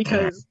 Yeah.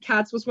 Because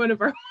Cats was one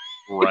of our...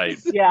 Right.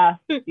 Yeah.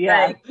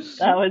 That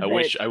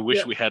was I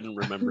wish we hadn't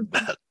remembered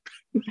that.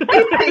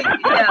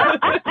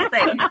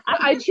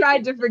 I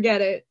tried to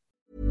forget it.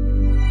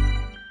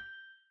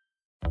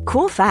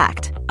 Cool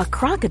fact, a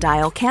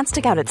crocodile can't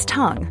stick out its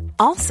tongue.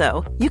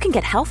 Also, you can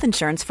get health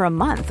insurance for a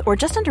month or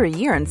just under a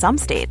year in some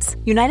states.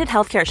 United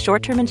Healthcare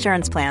short-term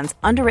insurance plans,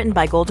 underwritten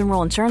by Golden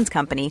Rule Insurance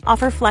Company,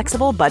 offer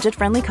flexible,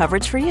 budget-friendly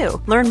coverage for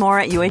you. Learn more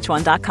at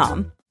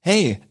uh1.com.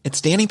 Hey, it's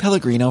Danny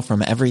Pellegrino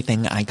from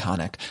Everything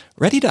Iconic.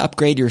 Ready to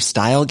upgrade your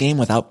style game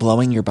without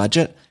blowing your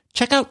budget?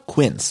 Check out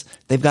Quince.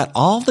 They've got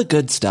all the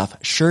good stuff,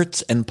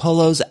 shirts and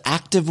polos,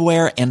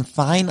 activewear, and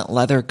fine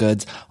leather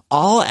goods,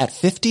 all at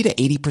 50 to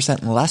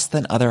 80% less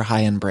than other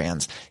high-end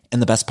brands.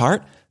 And the best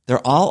part?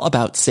 They're all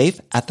about safe,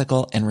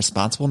 ethical, and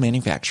responsible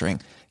manufacturing.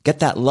 Get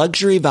that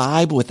luxury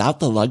vibe without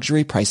the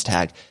luxury price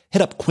tag.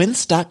 Hit up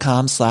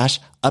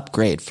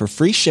quince.com/upgrade for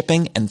free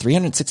shipping and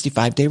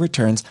 365-day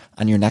returns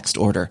on your next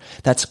order.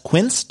 That's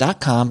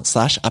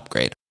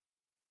quince.com/upgrade.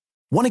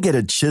 Want to get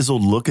a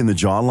chiseled look in the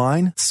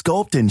jawline?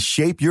 Sculpt and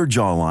shape your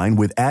jawline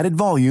with added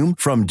volume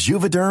from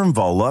Juvederm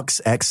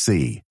Volux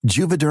XC.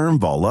 Juvederm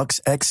Volux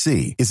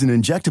XC is an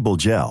injectable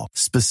gel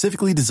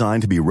specifically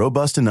designed to be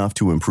robust enough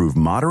to improve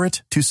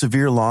moderate to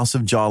severe loss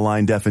of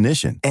jawline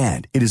definition.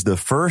 And it is the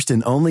first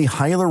and only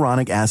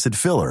hyaluronic acid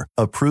filler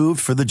approved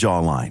for the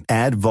jawline.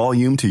 Add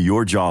volume to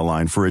your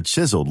jawline for a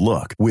chiseled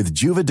look with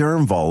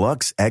Juvederm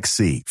Volux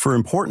XC. For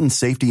important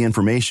safety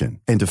information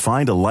and to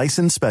find a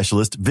licensed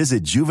specialist,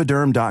 visit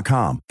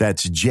Juvederm.com.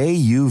 That's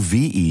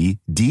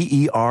Juvederm.com.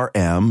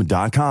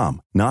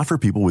 Not for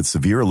people with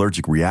severe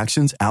allergic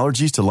reactions,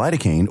 allergies to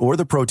lidocaine, or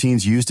the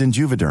proteins used in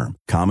Juvederm.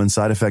 Common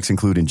side effects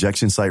include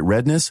injection site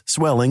redness,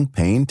 swelling,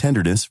 pain,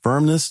 tenderness,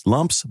 firmness,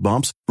 lumps,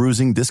 bumps,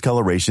 bruising,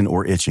 discoloration,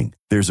 or itching.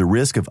 There's a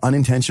risk of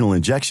unintentional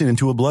injection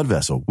into a blood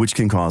vessel, which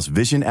can cause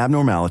vision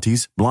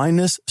abnormalities,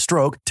 blindness,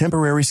 stroke,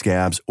 temporary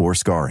scabs, or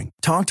scarring.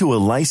 Talk to a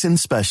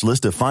licensed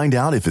specialist to find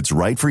out if it's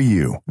right for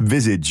you.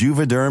 Visit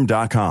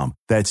Juvederm.com.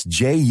 That's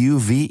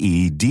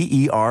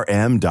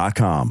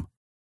Juvederm.com.